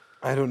it.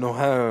 I don't know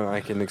how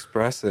I can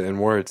express it in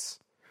words.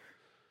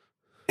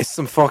 It's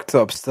some fucked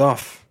up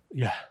stuff.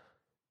 Yeah.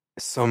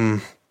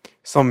 Some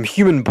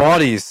human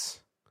bodies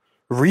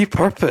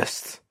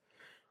repurposed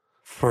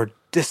for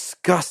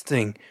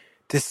disgusting,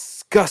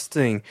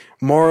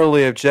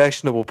 morally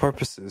objectionable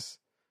purposes.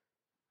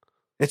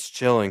 It's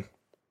chilling.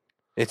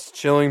 It's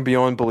chilling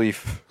beyond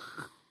belief.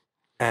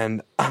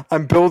 And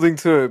I'm building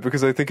to it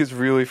because I think it's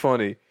really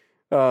funny.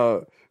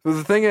 But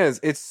the thing is,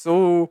 it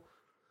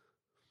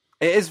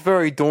is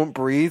very Don't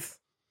Breathe,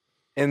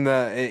 in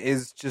that it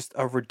is just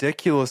a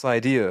ridiculous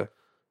idea,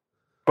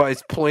 but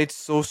it's played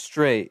so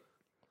straight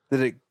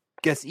that it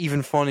gets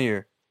even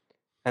funnier.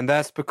 And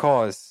that's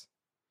because,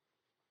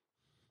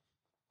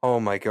 oh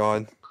my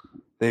god,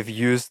 they've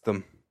used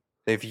them.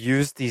 They've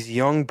used these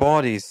young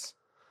bodies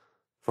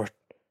for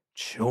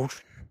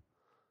children,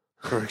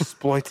 for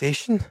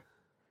exploitation,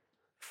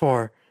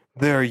 for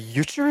their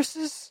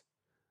uteruses?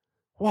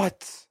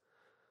 What?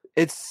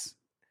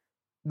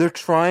 They're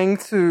trying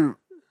to,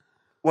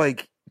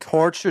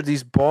 torture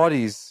these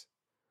bodies.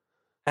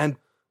 And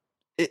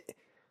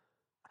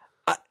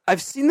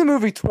I've seen the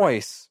movie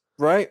twice,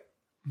 right?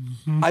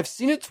 Mm-hmm. I've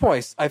seen it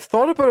twice. I've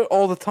thought about it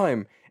all the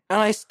time.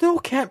 And I still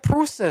can't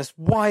process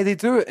why they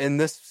do it in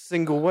this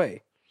single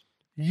way.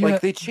 Yeah.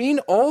 They chain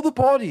all the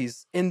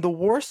bodies in the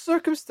worst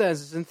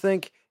circumstances and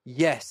think,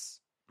 yes,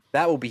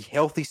 that will be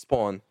healthy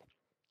spawn.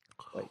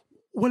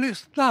 Well,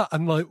 it's that,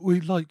 and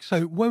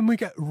so when we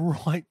get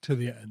right to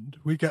the end,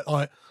 we get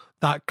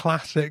that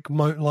classic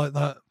like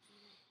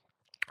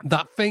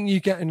that thing you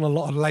get in a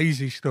lot of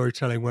lazy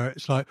storytelling where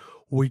it's like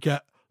we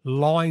get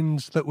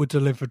lines that were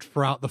delivered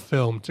throughout the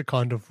film to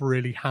kind of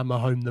really hammer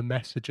home the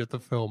message of the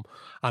film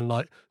and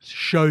like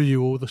show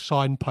you all the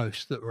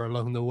signposts that were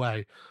along the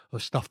way or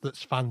stuff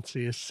that's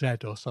fancy is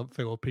said or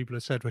something or people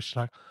have said, which is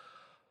like,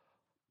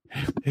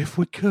 if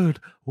we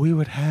could, we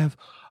would have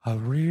a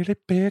really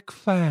big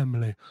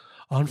family.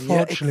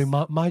 Unfortunately,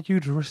 my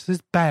uterus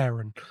is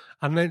barren.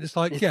 And then it's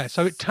like,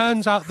 so it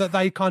turns out that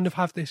they kind of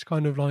have this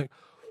kind of like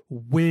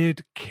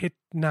weird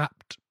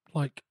kidnapped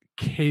like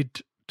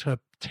kid to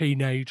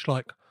teenage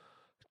like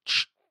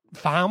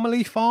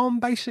family farm,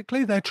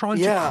 basically. They're trying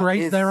to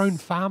create their own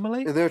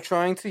family. They're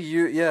trying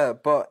to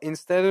but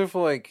instead of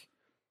like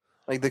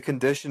the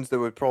conditions that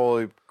would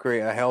probably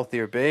create a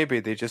healthier baby,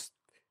 they just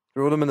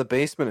throw them in the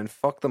basement and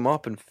fuck them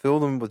up and fill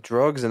them with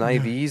drugs and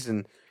IVs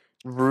and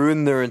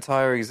ruin their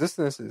entire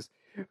existences.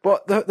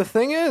 But the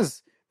thing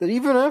is that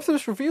even after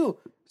this reveal,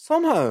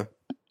 somehow,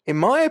 in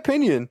my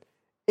opinion,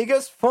 it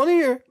gets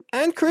funnier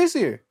and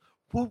crazier.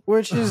 Well,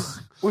 which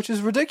is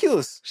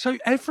ridiculous. So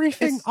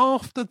everything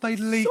after they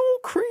leave, so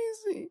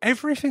crazy.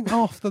 Everything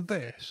after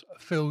this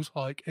feels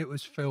like it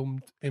was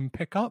filmed in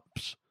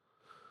pickups.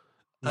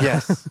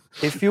 Yes,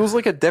 it feels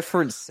like a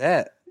different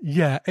set.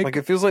 Yeah,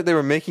 it feels like they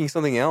were making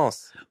something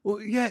else.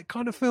 Well, yeah, it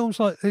kind of feels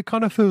like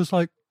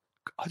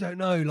I don't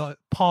know, like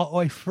part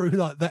way through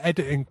like the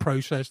editing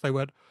process, they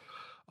went,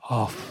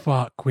 "Oh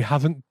fuck, we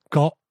haven't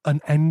got an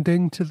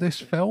ending to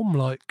this film.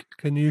 Like,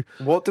 can you?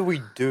 What do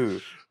we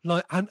do?"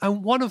 Like,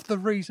 and one of the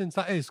reasons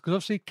that is because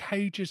obviously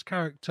Cage's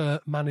character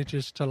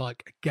manages to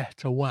like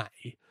get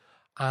away,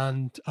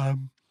 and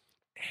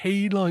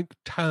he like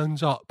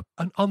turns up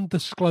an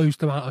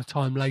undisclosed amount of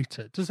time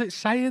later. Does it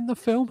say in the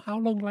film how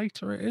long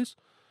later it is?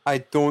 I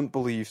don't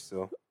believe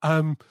so.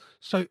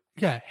 So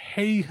yeah,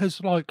 he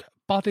has like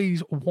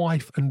Buddy's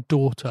wife and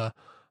daughter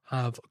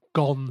have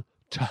gone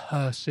to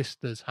her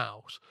sister's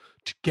house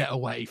to get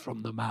away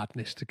from the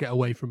madness, to get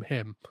away from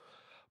him.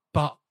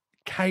 But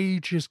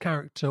Cage's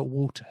character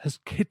Walter has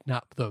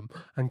kidnapped them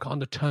and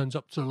kind of turns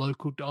up to the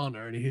local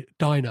diner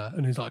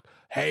and he's like,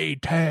 "Hey,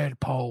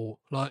 tadpole,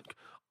 like,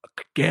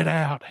 get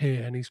out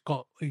here!" And he's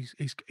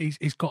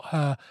got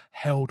her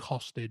held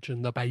hostage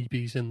and the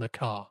baby's in the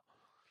car.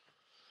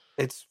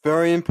 It's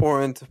very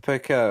important to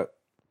pick out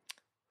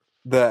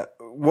that,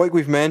 like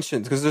we've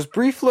mentioned, because there's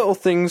brief little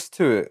things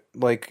to it,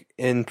 like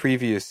in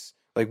previous,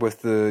 like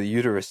with the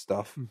uterus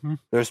stuff. Mm-hmm.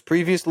 There's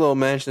previous little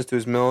mentions to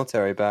his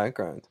military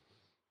background.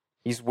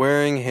 He's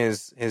wearing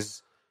his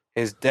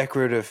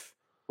decorative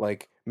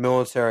like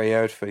military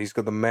outfit. He's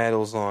got the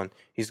medals on.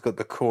 He's got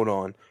the coat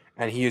on,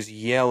 and he is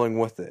yelling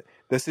with it.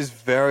 This is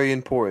very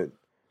important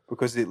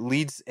because it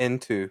leads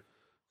into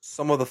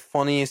some of the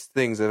funniest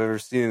things I've ever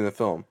seen in the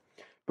film.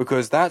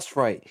 Because that's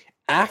right.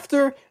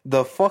 After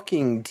the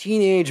fucking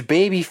teenage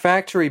baby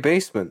factory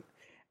basement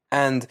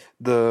and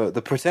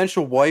the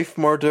potential wife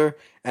murder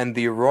and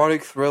the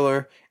erotic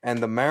thriller and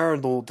the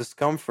marital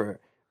discomfort,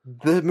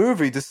 the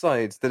movie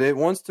decides that it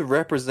wants to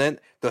represent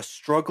the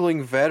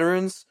struggling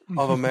veterans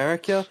of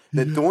America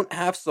that don't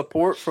have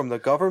support from the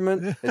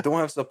government, that don't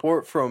have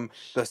support from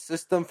the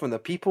system, from the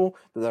people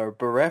that are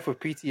bereft with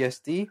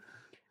PTSD.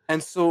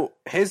 And so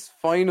his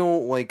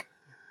final, like,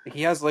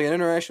 he has like an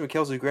interaction with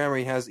Kelsey Grammer.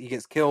 He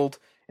gets killed,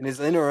 and his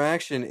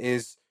interaction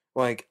is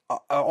like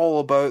all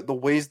about the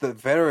ways that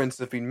veterans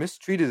have been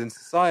mistreated in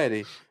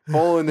society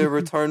following their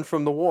return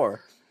from the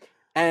war.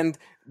 And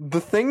the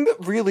thing that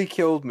really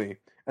killed me,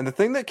 and the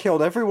thing that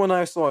killed everyone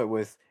I saw it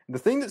with, and the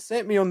thing that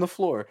sent me on the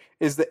floor,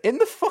 is that in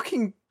the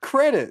fucking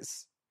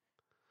credits,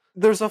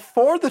 there's a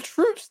 "For the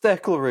Troops"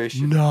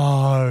 declaration.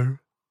 No.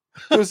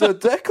 There's a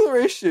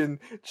declaration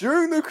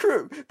during the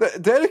credits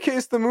that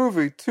dedicates the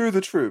movie to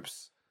the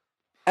troops.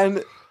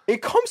 And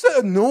it comes out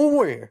of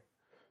nowhere.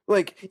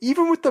 Like,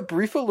 even with the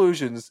brief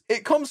allusions,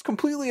 it comes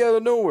completely out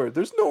of nowhere.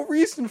 There's no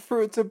reason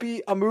for it to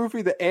be a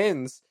movie that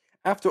ends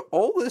after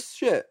all this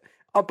shit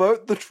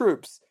about the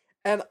troops.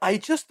 And I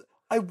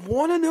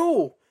want to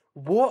know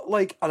what,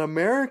 like, an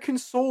American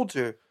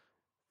soldier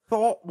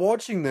thought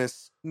watching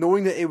this,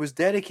 knowing that it was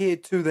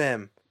dedicated to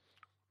them.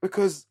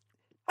 Because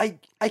I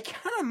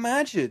can't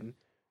imagine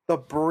the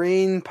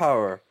brain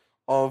power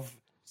of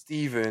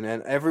Steven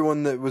and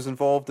everyone that was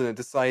involved in it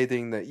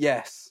deciding that,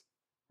 yes,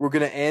 we're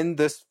going to end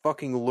this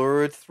fucking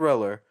lurid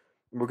thriller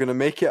and we're going to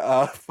make it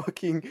a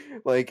fucking,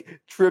 like,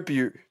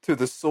 tribute to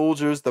the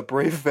soldiers, the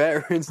brave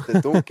veterans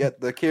that don't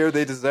get the care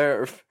they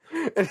deserve.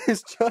 And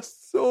it's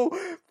just so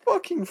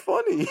fucking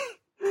funny.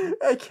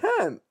 I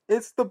can't.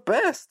 It's the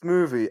best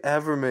movie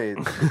ever made.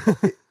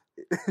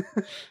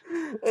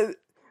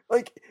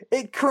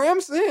 It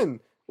crams in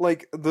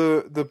like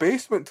the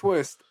basement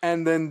twist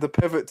and then the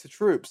pivot to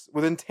troops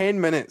within 10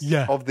 minutes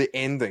of the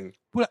ending.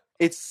 Well,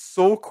 it's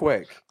so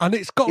quick. And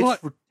it's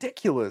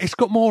ridiculous. It's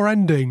got more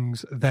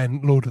endings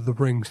than Lord of the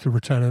Rings to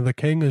Return of the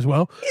King as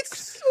well.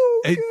 It's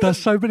so It good. does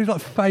so many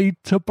like fade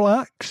to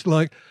blacks.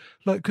 Like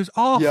Like, because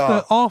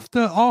Yeah.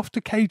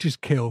 after Cage is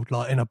killed,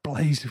 like in a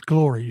blaze of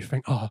glory, you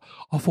think, oh,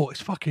 I thought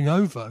it's fucking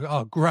over.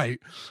 Oh, great,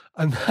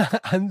 and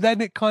and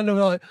then it kind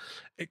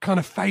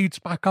of fades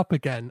back up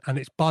again, and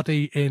it's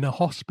Buddy in a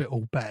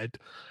hospital bed,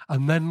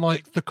 and then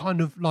like the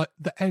kind of like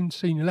the end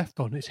scene you left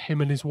on, it's him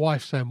and his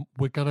wife saying,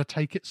 "We're gonna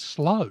take it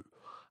slow,"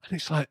 and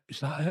it's like, is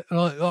that it?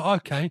 Like, oh,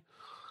 okay.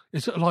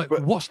 It's like,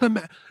 what's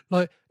the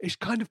like? It's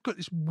kind of got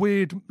this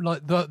weird,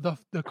 like the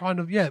kind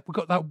of we've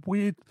got that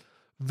weird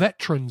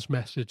veterans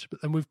message,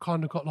 but then we've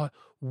kind of got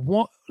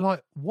what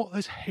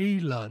has he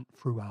learnt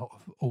throughout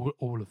of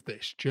all of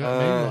this? Do you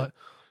know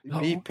what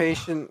I mean?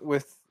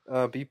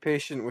 Be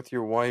patient with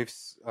your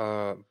wife's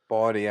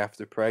body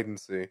after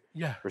pregnancy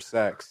Yeah. for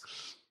sex,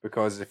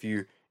 because if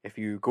you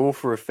go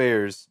for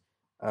affairs,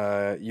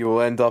 you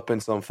will end up in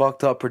some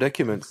fucked up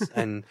predicaments,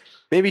 and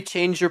maybe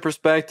change your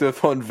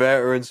perspective on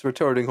veterans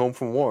returning home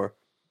from war.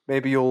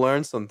 Maybe you'll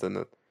learn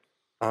something.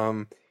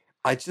 The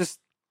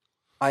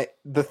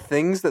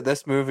things that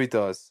this movie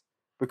does,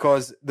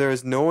 because there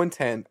is no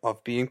intent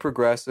of being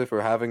progressive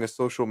or having a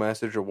social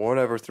message or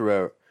whatever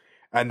throughout,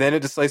 and then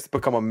it decides to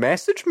become a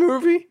message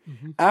movie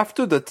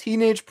after the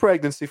teenage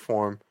pregnancy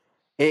form.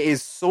 It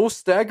is so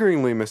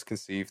staggeringly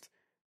misconceived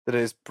that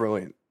it is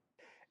brilliant.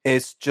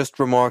 It's just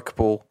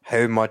remarkable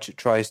how much it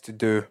tries to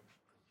do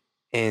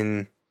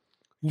in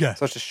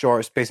such a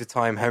short space of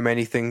time, how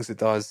many things it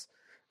does,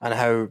 and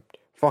how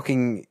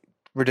fucking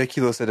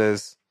ridiculous it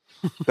is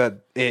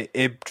that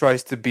it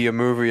tries to be a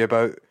movie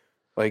about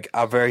like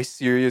a very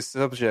serious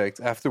subject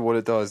after what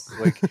it does.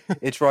 Like,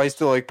 it tries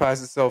to like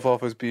pass itself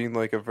off as being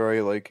like a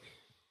very like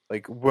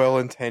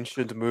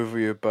well-intentioned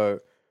movie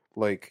about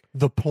like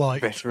the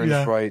plight,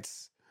 veterans'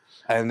 rights,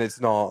 and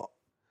it's not.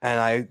 And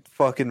I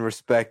fucking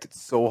respect it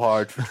so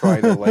hard for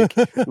trying to like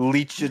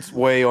leech its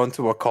way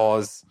onto a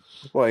cause.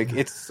 Like,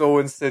 it's so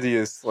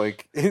insidious.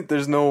 Like,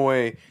 there's no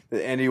way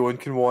that anyone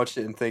can watch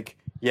it and think,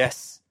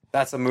 yes,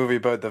 that's a movie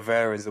about the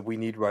veterans that we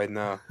need right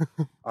now.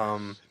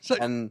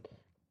 And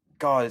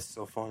God, it's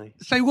so funny.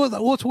 So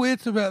what's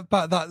weird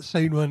about that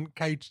scene when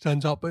Cage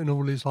turns up in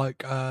all his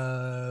like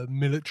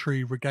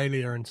military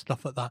regalia and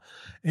stuff like that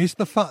is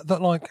the fact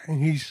that like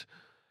he's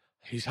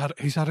had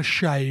a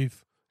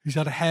shave. He's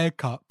had a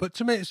haircut, but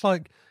to me, it's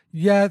like,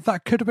 yeah,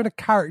 that could have been a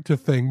character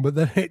thing, but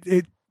then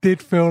it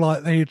did feel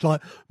like they'd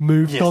like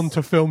moved on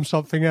to film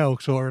something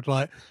else, or had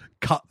like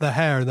cut the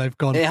hair and they've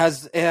gone. It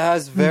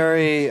has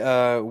very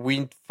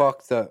we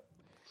fucked up.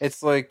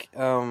 It's like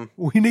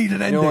we need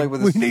an ending. Like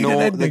with an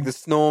ending. Like the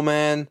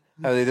snowman.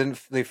 How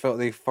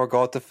they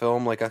forgot to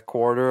film like a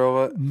quarter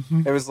of it.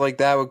 Mm-hmm. It was like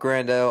that with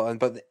Grand L,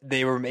 but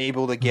they were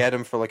able to get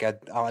him for like an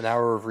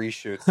hour of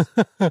reshoots.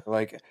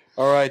 Like,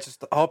 all right,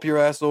 just hop your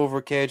ass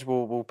over, Cage.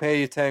 We'll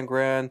pay you 10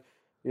 grand.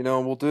 You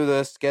know, we'll do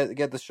this. Get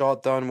the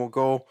shot done. We'll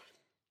go.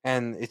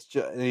 And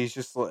he's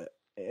just like,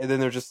 and then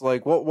they're just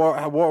like, what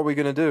are we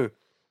gonna do?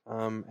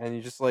 And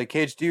you're just like,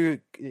 Cage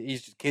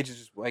is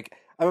just like,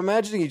 I'm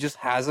imagining he just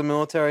has a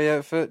military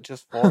outfit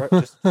just for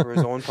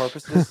his own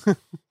purposes.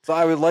 So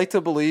I would like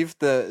to believe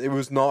that it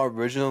was not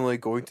originally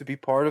going to be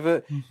part of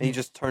it, and he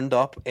just turned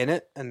up in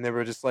it, and they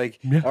were just like,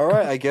 all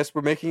right, I guess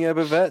we're making it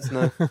about vets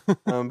now,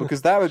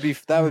 because that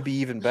would be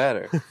even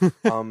better.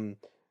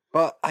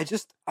 But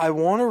I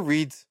want to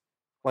read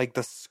like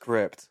the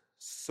script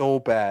so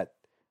bad,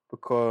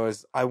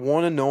 because I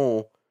want to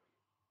know,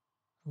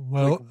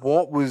 like,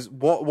 what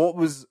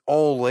was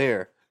all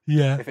there.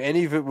 Yeah. If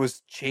any of it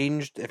was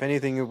changed, if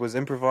anything it was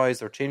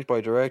improvised or changed by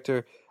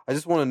director, I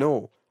just want to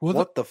know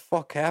what the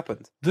fuck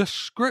happened. The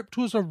script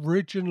was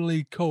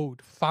originally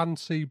called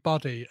Fancy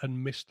Buddy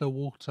and Mr.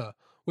 Water,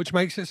 which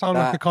makes it sound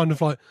like a kind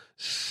of like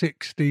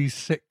 60s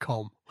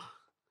sitcom.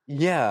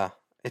 Yeah.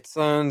 It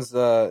sounds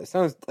that's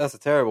a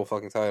terrible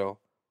fucking title.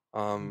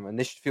 And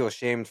they should feel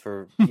ashamed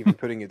for even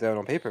putting it down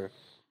on paper.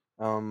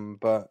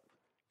 But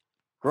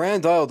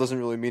Grand Isle doesn't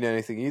really mean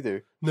anything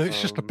either. No,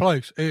 it's just a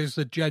place. It is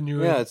a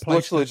genuine. Yeah, it's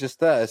literally just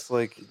that. It's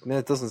like,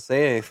 it doesn't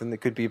say anything.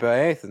 It could be about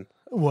anything.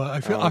 Well,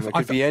 it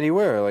could be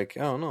anywhere. Like,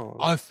 I don't know.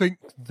 I think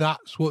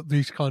that's what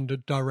these kind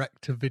of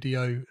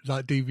direct-to-video,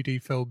 like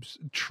DVD films,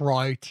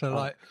 try to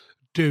like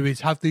do,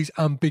 is have these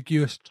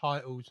ambiguous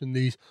titles and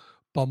these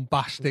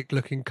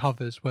bombastic-looking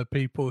covers where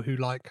people who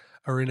like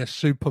are in a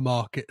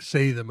supermarket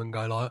see them and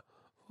go like,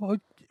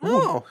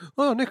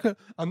 Nicolas.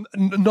 And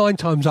 9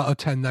 times out of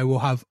 10, they will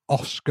have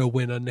Oscar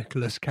winner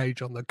Nicolas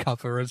Cage on the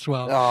cover as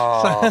well.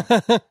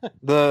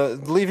 The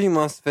Leaving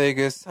Las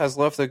Vegas has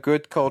left a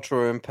good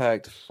cultural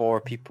impact for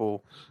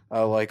people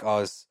like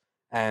us,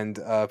 and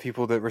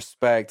people that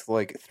respect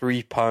like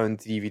 £3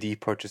 DVD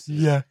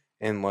purchases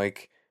in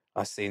like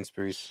a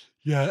Sainsbury's.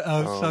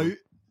 Yeah.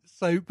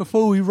 So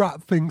before we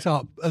wrap things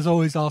up, as I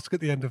always ask at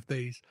the end of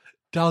these,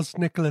 does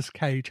Nicolas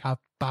Cage have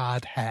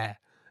bad hair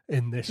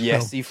in this film?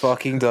 Yes, he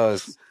fucking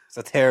does. It's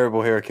a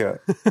terrible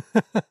haircut.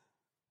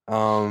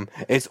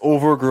 It's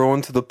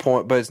overgrown to the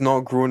point, but it's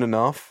not grown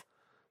enough.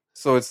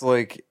 So it's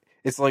like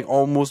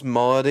almost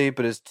mullety,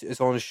 but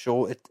it's on his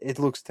shoulder. It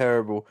looks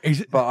terrible.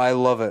 But I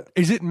love it.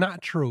 Is it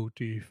natural,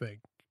 do you think?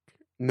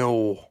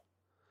 No.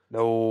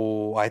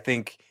 I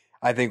think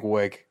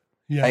wig.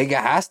 Yeah. Like, it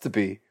has to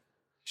be.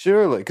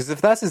 Surely. Because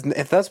if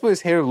that's what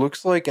his hair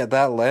looks like at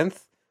that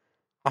length,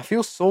 I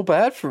feel so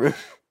bad for him.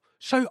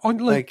 So,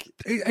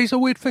 it's a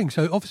weird thing.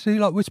 So, obviously,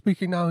 like, we're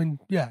speaking now in,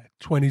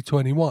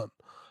 2021.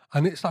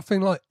 And it's that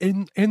thing, like,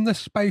 in the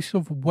space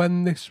of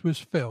when this was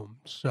filmed.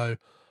 So,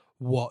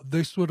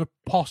 this would have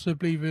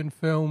possibly been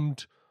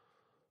filmed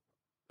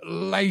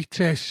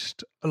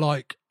latest,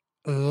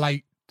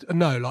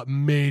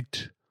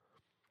 mid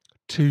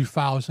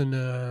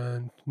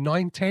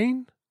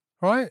 2019,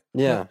 right?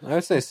 Yeah, I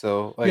would say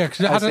so. Like, Yeah,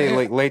 'cause I'd say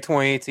like late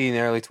 2018,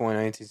 early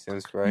 2019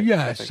 sounds right.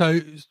 Yeah, so,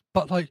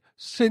 but like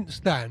since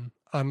then,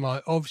 and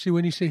like obviously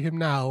when you see him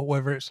now,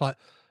 whether it's like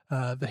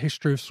the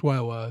history of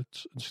swear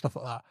words and stuff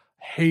like that,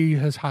 he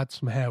has had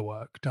some hair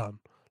work done.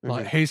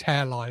 Like his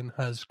hairline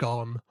has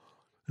gone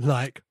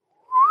like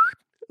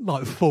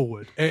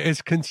forward. It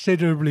is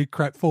considerably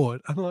crept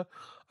forward. And like,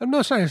 I'm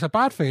not saying it's a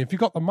bad thing if you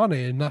got the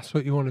money and that's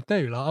what you want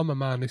to do. Like I'm a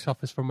man who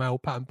suffers from male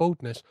pattern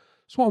baldness.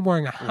 That's why I'm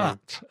wearing a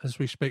hat as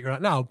we speak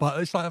right now. But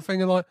it's like a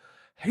thing of like,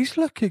 he's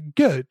looking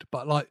good,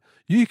 but like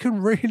you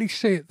can really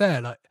see it there.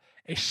 Like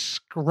it's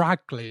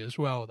scraggly as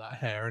well, that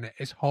hair, and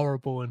it's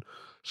horrible and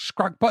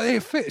but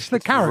it fits the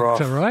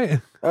character,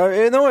 right?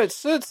 It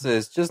suits.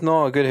 It's just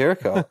not a good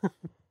haircut.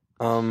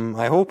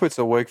 I hope it's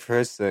a wig for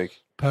his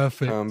sake.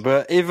 Perfect.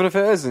 But even if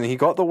it isn't, he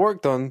got the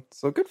work done,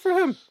 so good for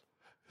him.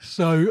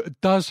 So,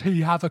 does he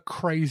have a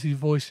crazy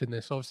voice in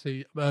this?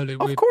 Obviously, earlier.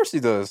 Of course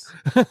he does.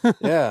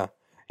 Yeah.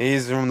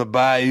 He's from the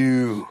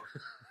Bayou.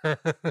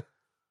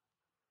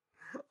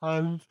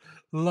 And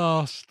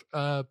last,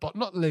 but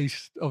not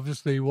least,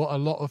 obviously, what a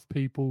lot of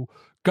people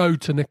go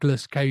to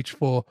Nicolas Cage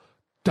for,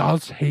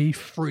 does he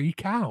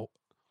freak out?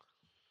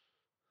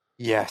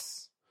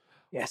 Yes.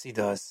 Yes, he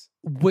does.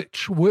 What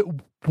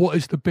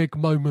is the big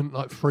moment,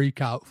 like,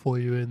 freak out for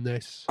you in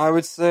this? I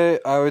would say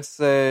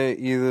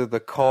either the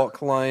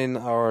cock line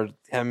or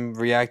him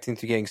reacting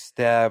to getting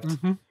stabbed,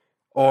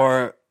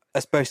 or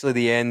especially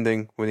the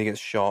ending when he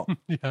gets shot.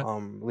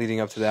 Leading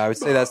up to that, I would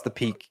say that's the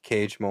peak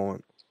Cage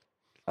moment.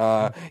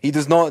 He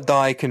does not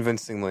die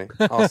convincingly.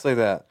 I'll say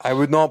that. I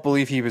would not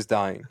believe he was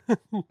dying.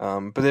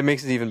 But it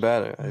makes it even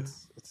better.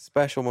 It's a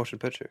special motion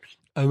picture.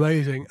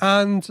 Amazing.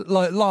 And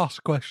like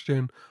last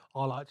question,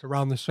 I like to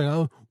round this thing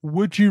out.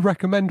 Would you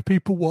recommend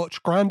people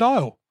watch Grand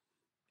Isle?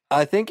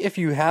 I think if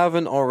you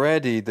haven't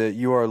already, that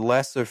you are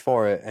lesser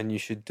for it, and you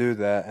should do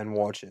that and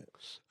watch it.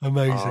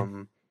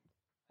 Amazing.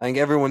 I think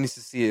everyone needs to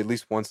see it at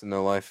least once in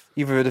their life,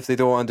 even if they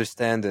don't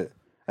understand it.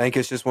 I think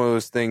it's just one of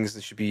those things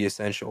that should be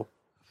essential.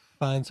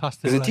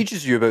 Fantastic. Because it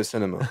teaches you about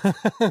cinema.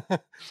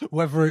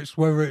 whether it's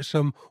whether it's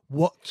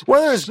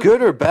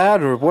good or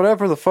bad or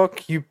whatever the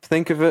fuck you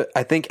think of it,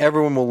 I think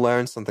everyone will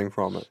learn something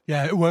from it.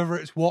 Yeah, whether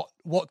it's what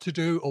to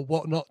do or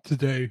what not to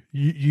do,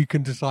 you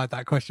can decide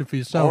that question for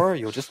yourself. Or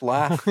you'll just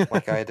laugh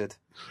like I did.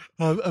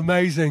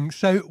 Amazing.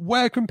 So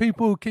where can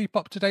people keep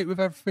up to date with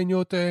everything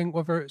you're doing,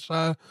 whether it's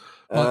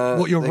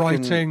what you're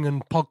writing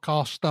and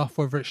podcast stuff,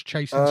 whether it's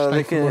chasing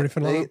Statham or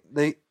anything like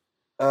that?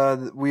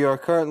 We are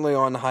currently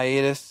on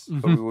hiatus,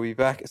 but we will be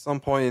back at some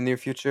point in the near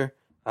future.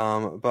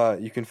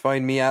 But you can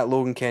find me at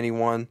Logan Kenny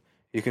 1.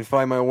 You can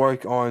find my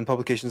work on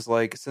publications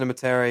like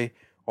Cinematary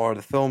or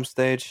The Film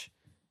Stage,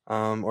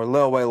 or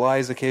Little White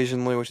Lies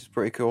occasionally, which is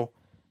pretty cool.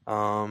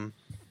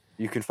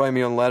 You can find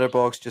me on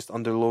Letterboxd just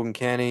under Logan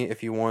Kenny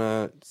if you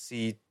want to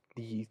see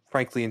the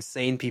frankly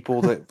insane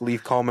people that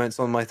leave comments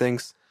on my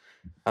things.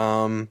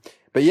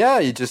 But yeah,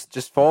 you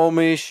just follow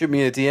me, shoot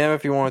me a DM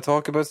if you want to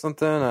talk about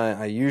something.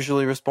 I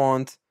usually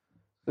respond.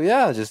 So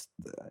yeah, just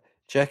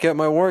check out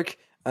my work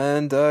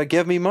and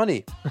give me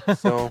money.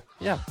 So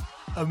yeah.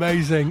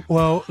 Amazing.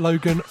 Well,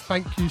 Logan,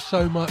 thank you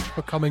so much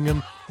for coming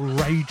and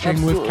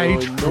raging with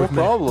Cage. No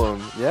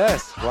problem.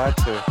 Yes, glad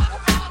to.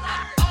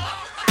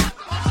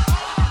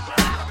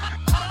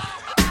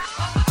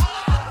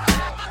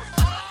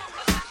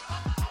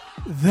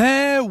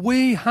 There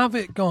we have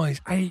it, guys.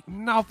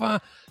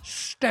 Another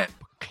step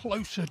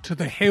closer to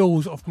the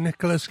heels of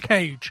Nicolas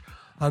Cage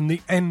and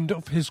the end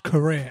of his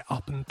career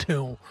up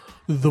until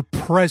the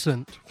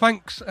present.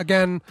 Thanks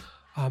again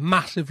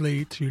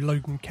massively to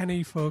Logan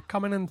Kenny for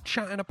coming and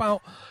chatting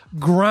about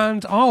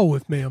Grand Isle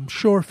with me. I'm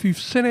sure if you've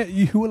seen it,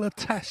 you will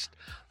attest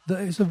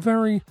that it's a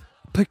very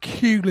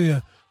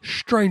peculiar,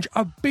 strange,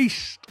 a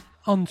beast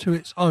unto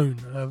its own.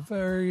 A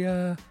very,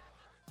 a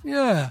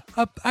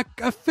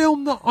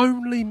film that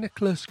only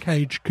Nicolas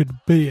Cage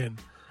could be in.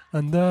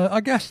 And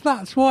I guess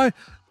that's why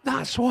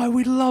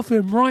we love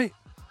him, right?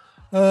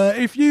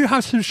 If you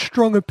have some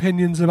strong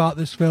opinions about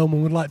this film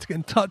and would like to get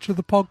in touch with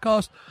the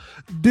podcast,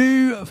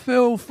 do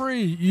feel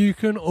free. You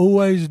can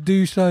always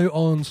do so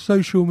on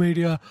social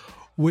media,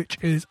 which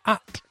is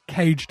at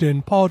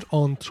CagedInPod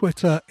on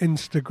Twitter,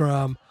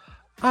 Instagram,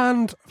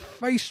 and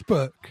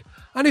Facebook.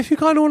 And if you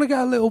kind of want to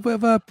get a little bit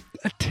of a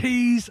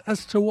tease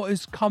as to what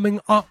is coming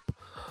up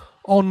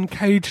on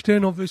Caged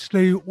In,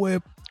 obviously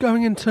we're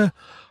going into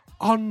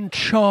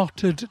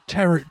uncharted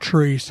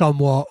territory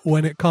somewhat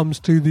when it comes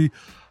to the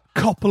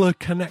Coppola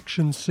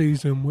Connection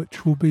season,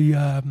 which will be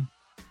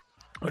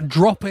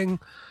dropping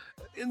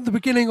in the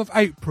beginning of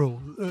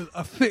April.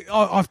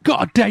 I've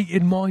got a date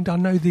in mind. I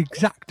know the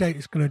exact date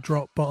it's going to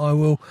drop, but I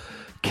will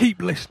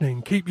keep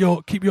listening. Keep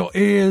your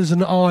ears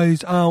and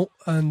eyes out,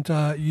 and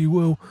there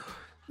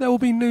will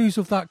be news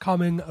of that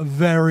coming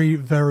very,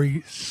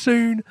 very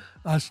soon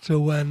as to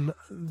when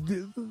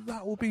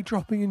that will be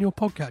dropping in your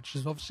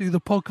podcatchers. Obviously, the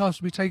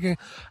podcast will be taking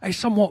a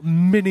somewhat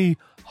mini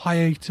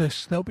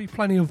hiatus. There'll be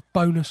plenty of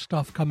bonus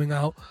stuff coming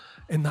out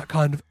in that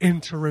kind of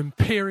interim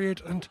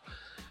period. And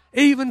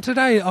even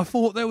today, I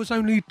thought there was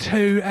only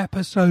 2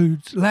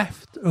 episodes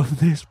left of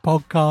this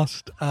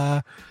podcast.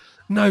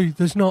 No,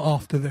 there's not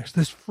after this.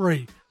 There's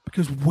 3,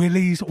 because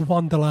Willy's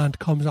Wonderland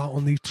comes out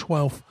on the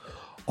 12th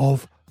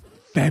of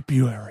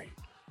February.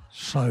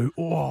 So,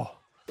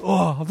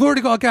 I've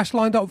already got a guest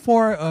lined up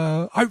for it.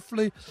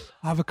 Hopefully,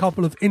 I have a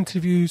couple of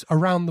interviews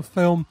around the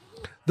film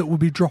that will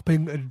be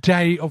dropping a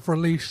day of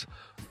release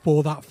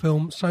for that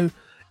film. So,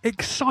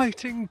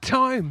 exciting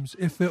times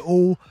if it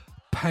all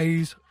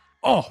pays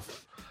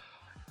off.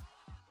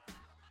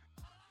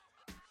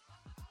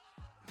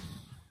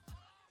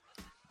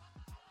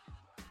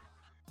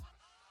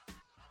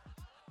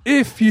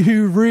 If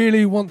you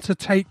really want to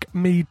take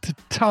me to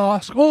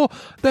task, or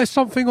there's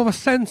something of a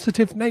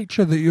sensitive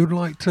nature that you'd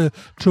like to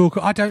talk,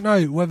 I don't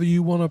know, whether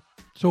you want to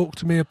talk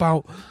to me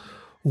about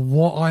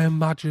what I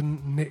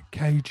imagine Nick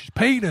Cage's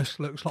penis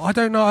looks like. I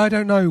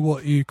don't know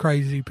what you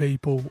crazy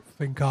people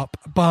think up,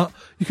 but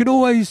you can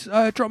always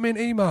drop me an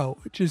email,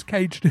 which is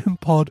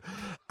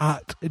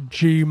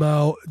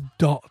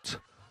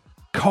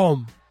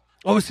cagedinpod@gmail.com.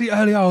 Obviously,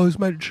 earlier I was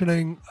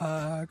mentioning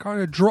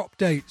kind of drop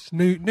dates,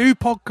 new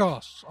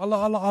podcasts. I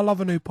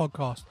love a new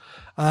podcast.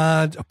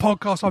 And a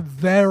podcast I'm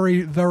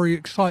very, very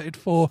excited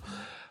for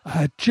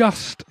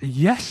just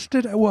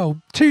yesterday,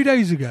 2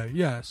 days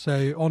ago,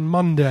 so on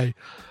Monday,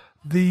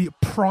 the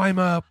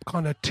primer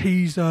kind of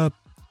teaser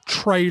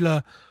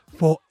trailer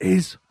for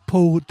Is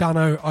Paul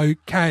Dano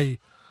OK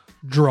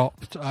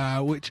dropped,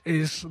 which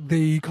is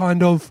the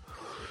kind of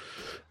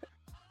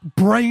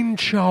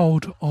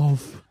brainchild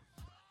of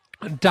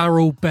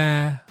Daryl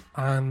Bear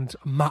and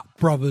Matt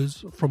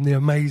Brothers from the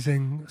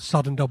amazing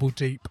Sudden Double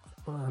Deep,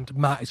 and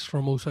Matt is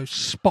from also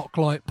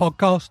Spotlight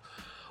podcast,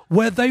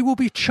 where they will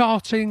be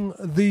charting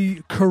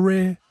the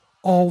career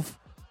of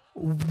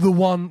the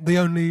one, the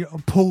only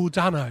Paul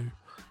Dano,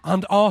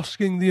 and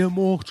asking the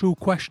immortal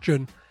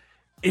question,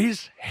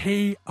 is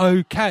he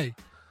okay?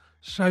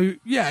 So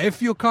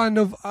if you're kind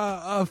of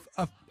a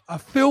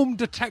film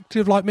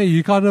detective like me,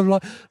 you kind of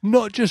like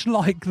not just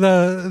like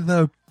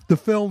the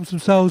films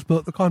themselves,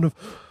 but the kind of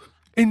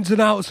ins and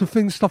outs of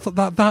things, stuff like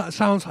that. That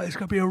sounds like it's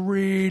going to be a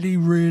really,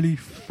 really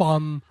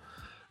fun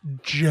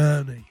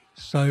journey.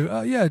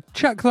 So,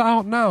 check that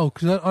out now,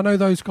 because I know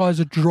those guys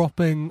are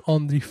dropping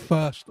on the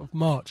 1st of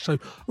March. So,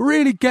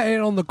 really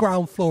getting on the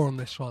ground floor on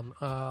this one.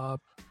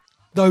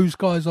 Those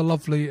guys are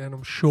lovely, and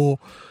I'm sure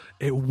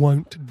it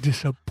won't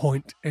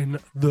disappoint in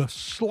the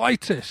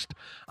slightest.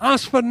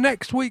 As for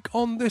next week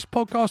on this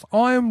podcast,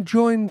 I am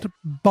joined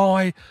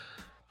by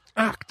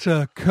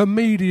actor,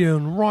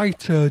 comedian,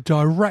 writer,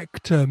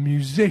 director,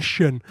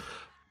 musician,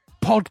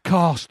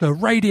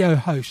 podcaster, radio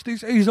host.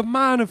 He's a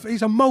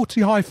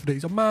multi-hyphenate.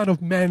 He's a man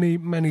of many,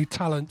 many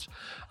talents.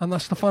 And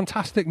that's the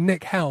fantastic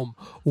Nick Helm,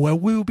 where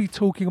we'll be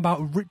talking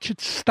about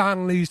Richard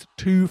Stanley's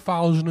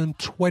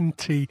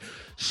 2020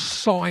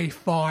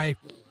 sci-fi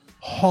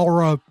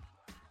horror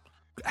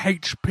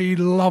H.P.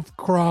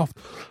 Lovecraft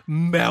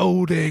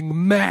melding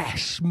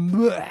mess.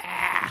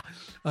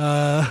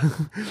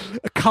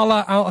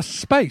 Colour Out of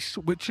Space,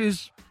 which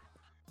is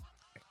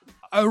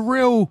a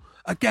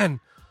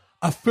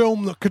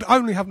film that could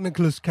only have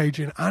Nicolas Cage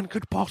in, and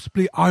could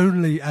possibly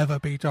only ever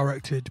be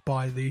directed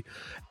by the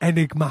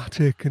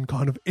enigmatic and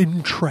kind of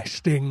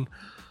interesting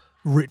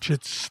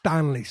Richard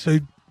Stanley. So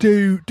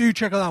do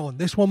check out that one.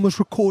 This one was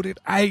recorded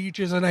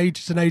ages and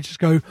ages and ages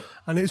ago,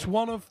 and it's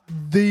one of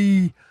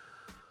the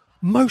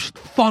most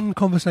fun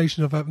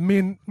conversations I've ever. Me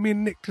and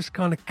Nick just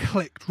kind of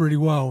clicked really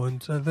well, and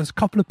there's a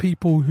couple of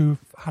people who've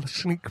had a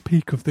sneak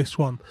peek of this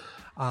one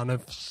and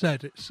have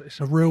said it's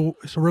a real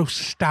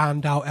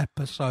standout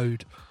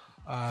episode,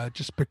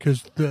 just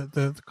because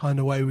the kind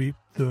of way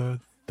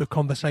the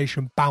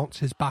conversation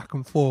bounces back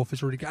and forth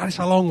is really good, and it's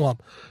a long one,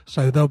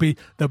 so there'll be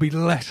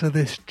less of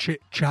this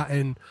chit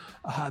chatting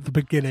at the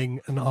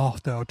beginning and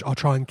after. I'll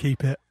try and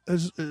keep it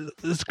as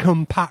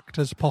compact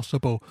as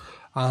possible.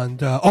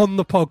 And on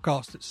the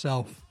podcast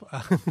itself,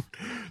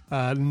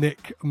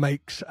 Nick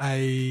makes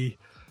a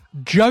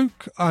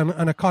joke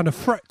and a kind of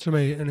threat to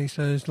me, and he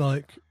says,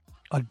 like,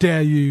 I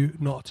dare you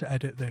not to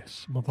edit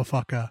this,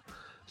 motherfucker.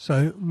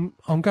 So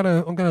I'm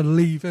gonna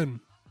leave in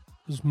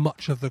as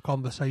much of the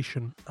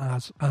conversation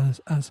as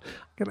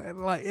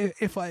like,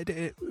 if I edit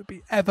it, would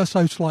be ever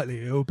so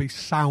slightly. It will be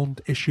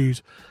sound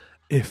issues,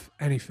 if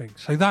anything.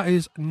 So that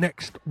is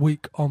next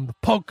week on the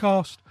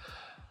podcast.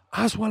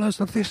 as well as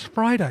this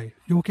Friday,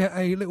 you'll get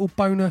a little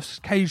bonus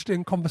Caged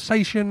In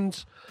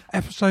Conversations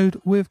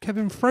episode with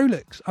Kevin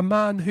Frolix, a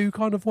man who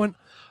kind of went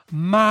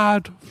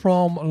mad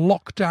from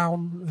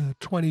lockdown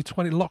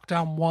 2020,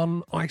 lockdown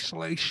 1,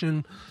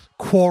 isolation,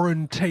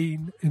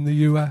 quarantine in the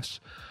US,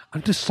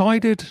 and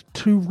decided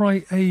to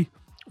write a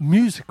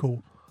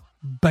musical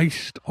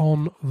based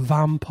on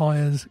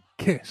Vampire's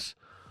Kiss.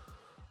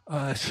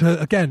 So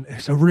again,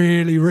 it's a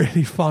really,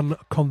 really fun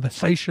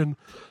conversation.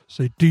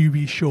 So do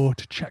be sure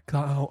to check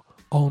that out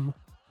on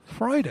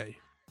Friday.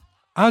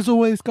 As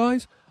always,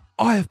 guys,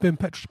 I have been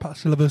Petros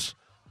Patsilivus.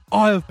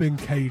 I have been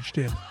Caged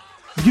In.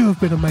 You have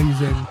been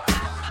amazing.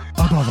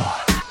 Bye-bye.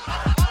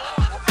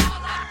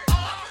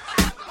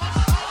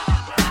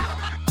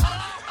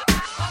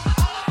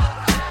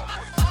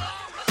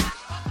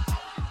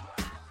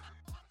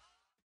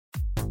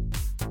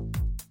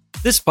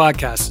 This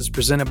podcast is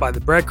presented by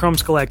the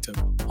Breadcrumbs Collective,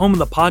 home of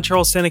the Pod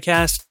Charles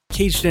Cinecast,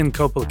 Caged In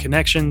Coppola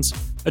Connections,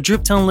 A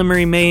Driptown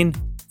Limerick, Maine,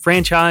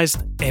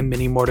 Franchised, and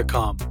many more to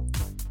come.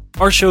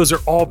 Our shows are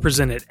all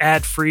presented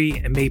ad-free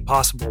and made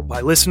possible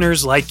by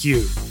listeners like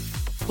you.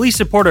 Please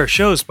support our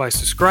shows by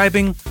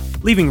subscribing,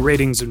 leaving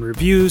ratings and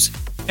reviews,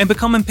 and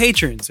becoming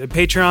patrons at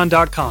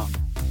patreon.com.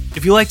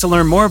 If you'd like to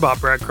learn more about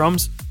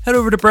Breadcrumbs, head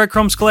over to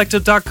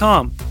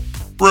breadcrumbscollective.com.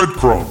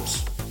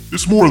 Breadcrumbs.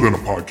 It's more than a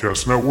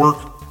podcast network.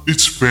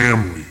 It's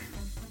family.